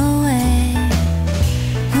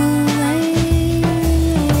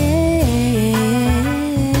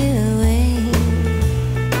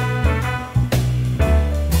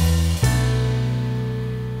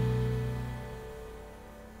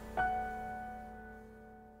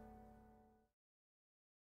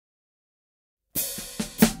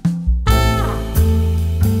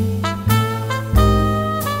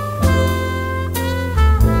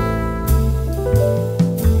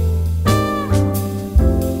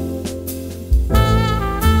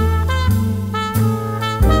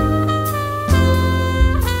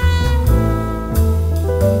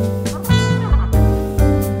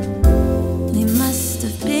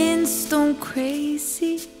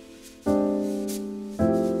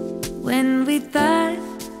 When we thought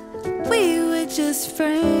we were just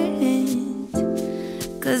friends,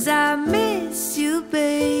 'cause I miss you,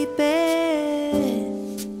 baby,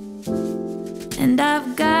 and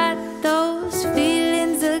I've got those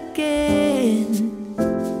feelings again.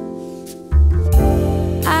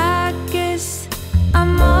 I guess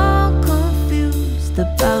I'm all confused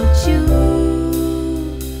about you.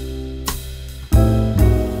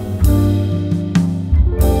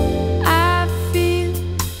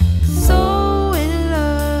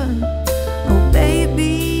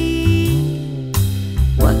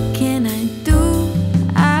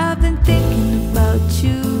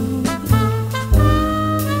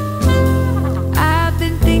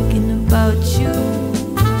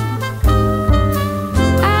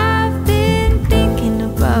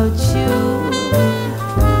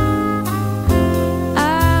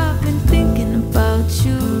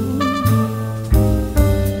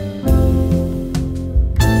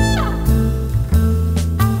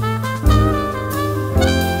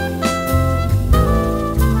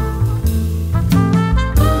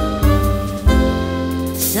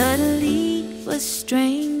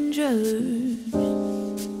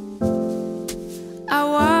 I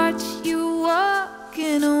watched you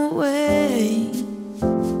walking away.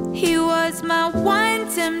 He was my one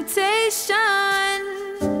temptation.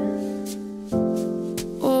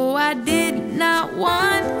 Oh, I did not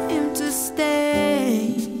want him to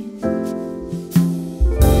stay.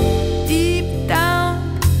 Deep down,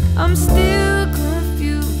 I'm still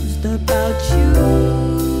confused about you.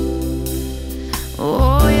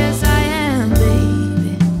 Oh, yes, I am,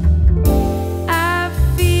 baby. I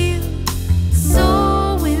feel so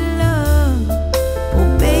in love. Oh,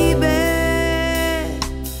 baby,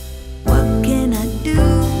 what can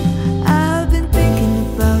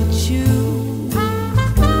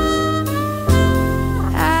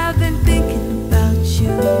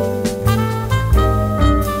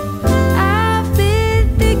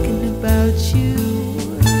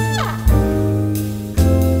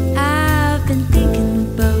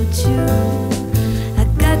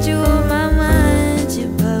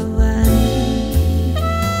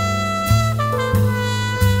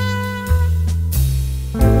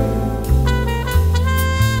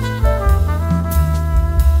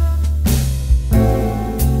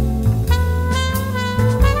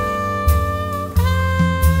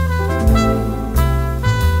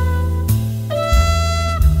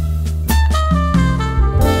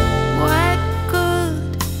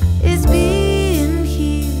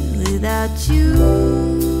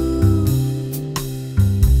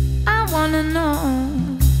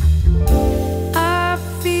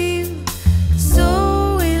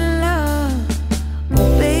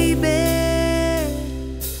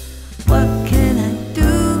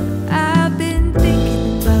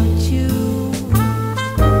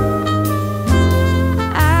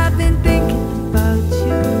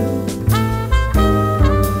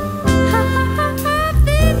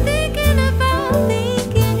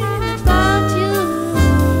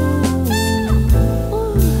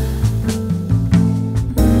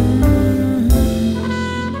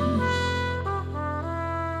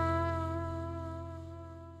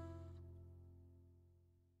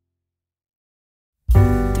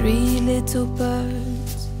Three little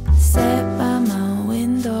birds sat by my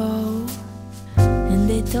window, and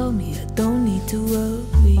they told me I don't need to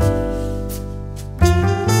worry.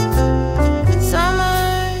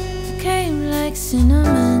 Summer came like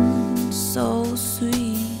cinnamon, so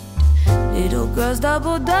sweet. Little girls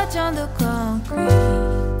double dutch on the concrete.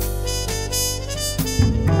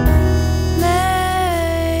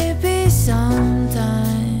 Maybe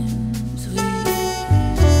sometimes we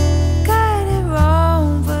got it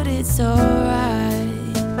wrong, but it's alright.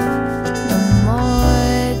 The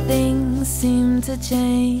more things seem to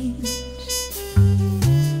change,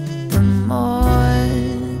 the more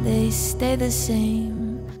they stay the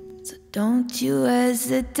same. So don't you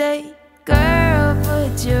hesitate, girl,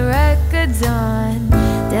 put your records on.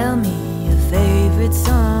 Tell me your favorite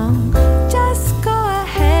song. Just go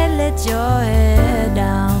ahead, let your hair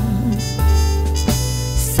down.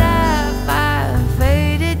 Sapphire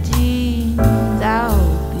faded jeans, I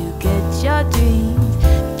hope you get your dreams.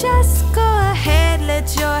 Just go ahead,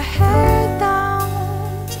 let your hair down.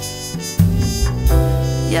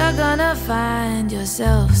 You're gonna find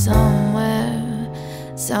yourself somewhere,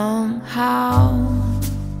 somehow.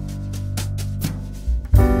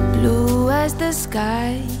 Blue as the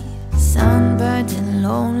sky, sunburned and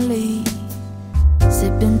lonely,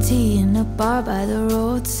 sipping tea in a bar by the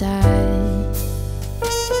roadside.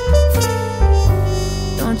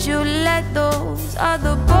 Don't you let those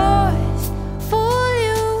other boys fool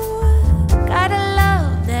you. Gotta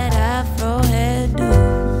love that afro hairdo.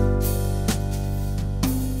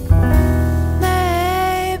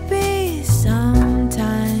 Maybe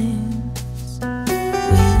sometimes we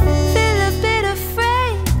feel a bit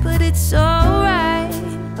afraid, but it's alright.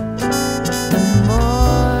 The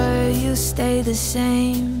more you stay the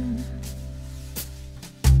same,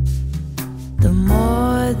 the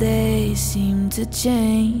more they seem to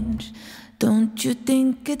change. Don't you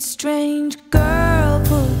think it's strange? Girl,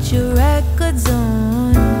 put your records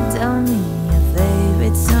on. Tell me your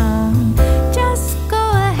favorite song. Just go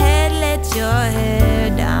ahead, let your hair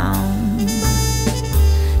down.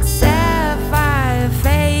 Sapphire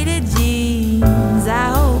faded jeans, I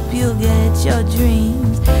hope you get your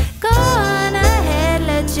dreams. Go on ahead,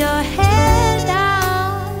 let your hair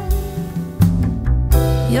down.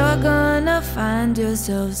 You're gonna find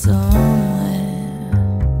yourself somewhere,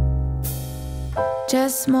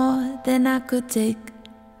 just more than I could take.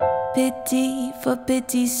 Pity for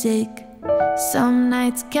pity's sake, some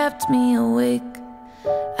nights kept me awake.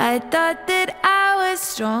 I thought that I was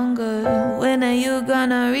stronger. When are you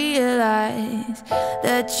gonna realize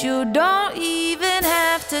that you don't even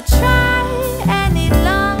have to try any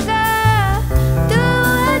longer? Do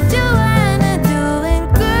what you wanna do, and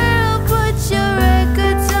girl, put your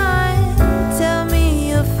records on. Tell me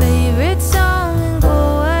your favorite song, and go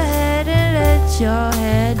ahead and let your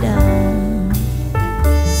hair down.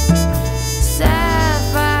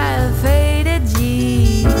 Sapphire faded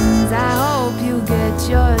jeans, I hope you get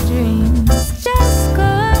your dreams. Just go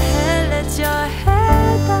ahead, let your hair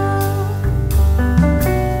down.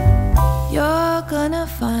 You're gonna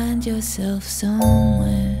find yourself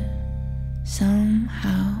somewhere,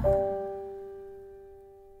 somehow.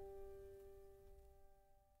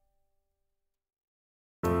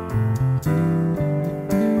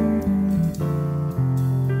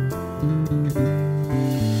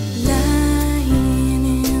 Lying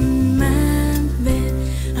in my bed,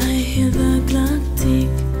 I hear the clock tick.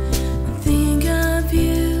 I think of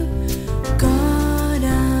you, caught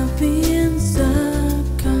up in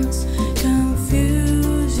circles.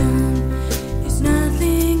 Confusion is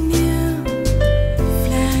nothing new.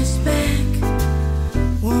 Flashback,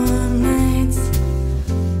 warm nights,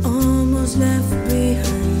 almost left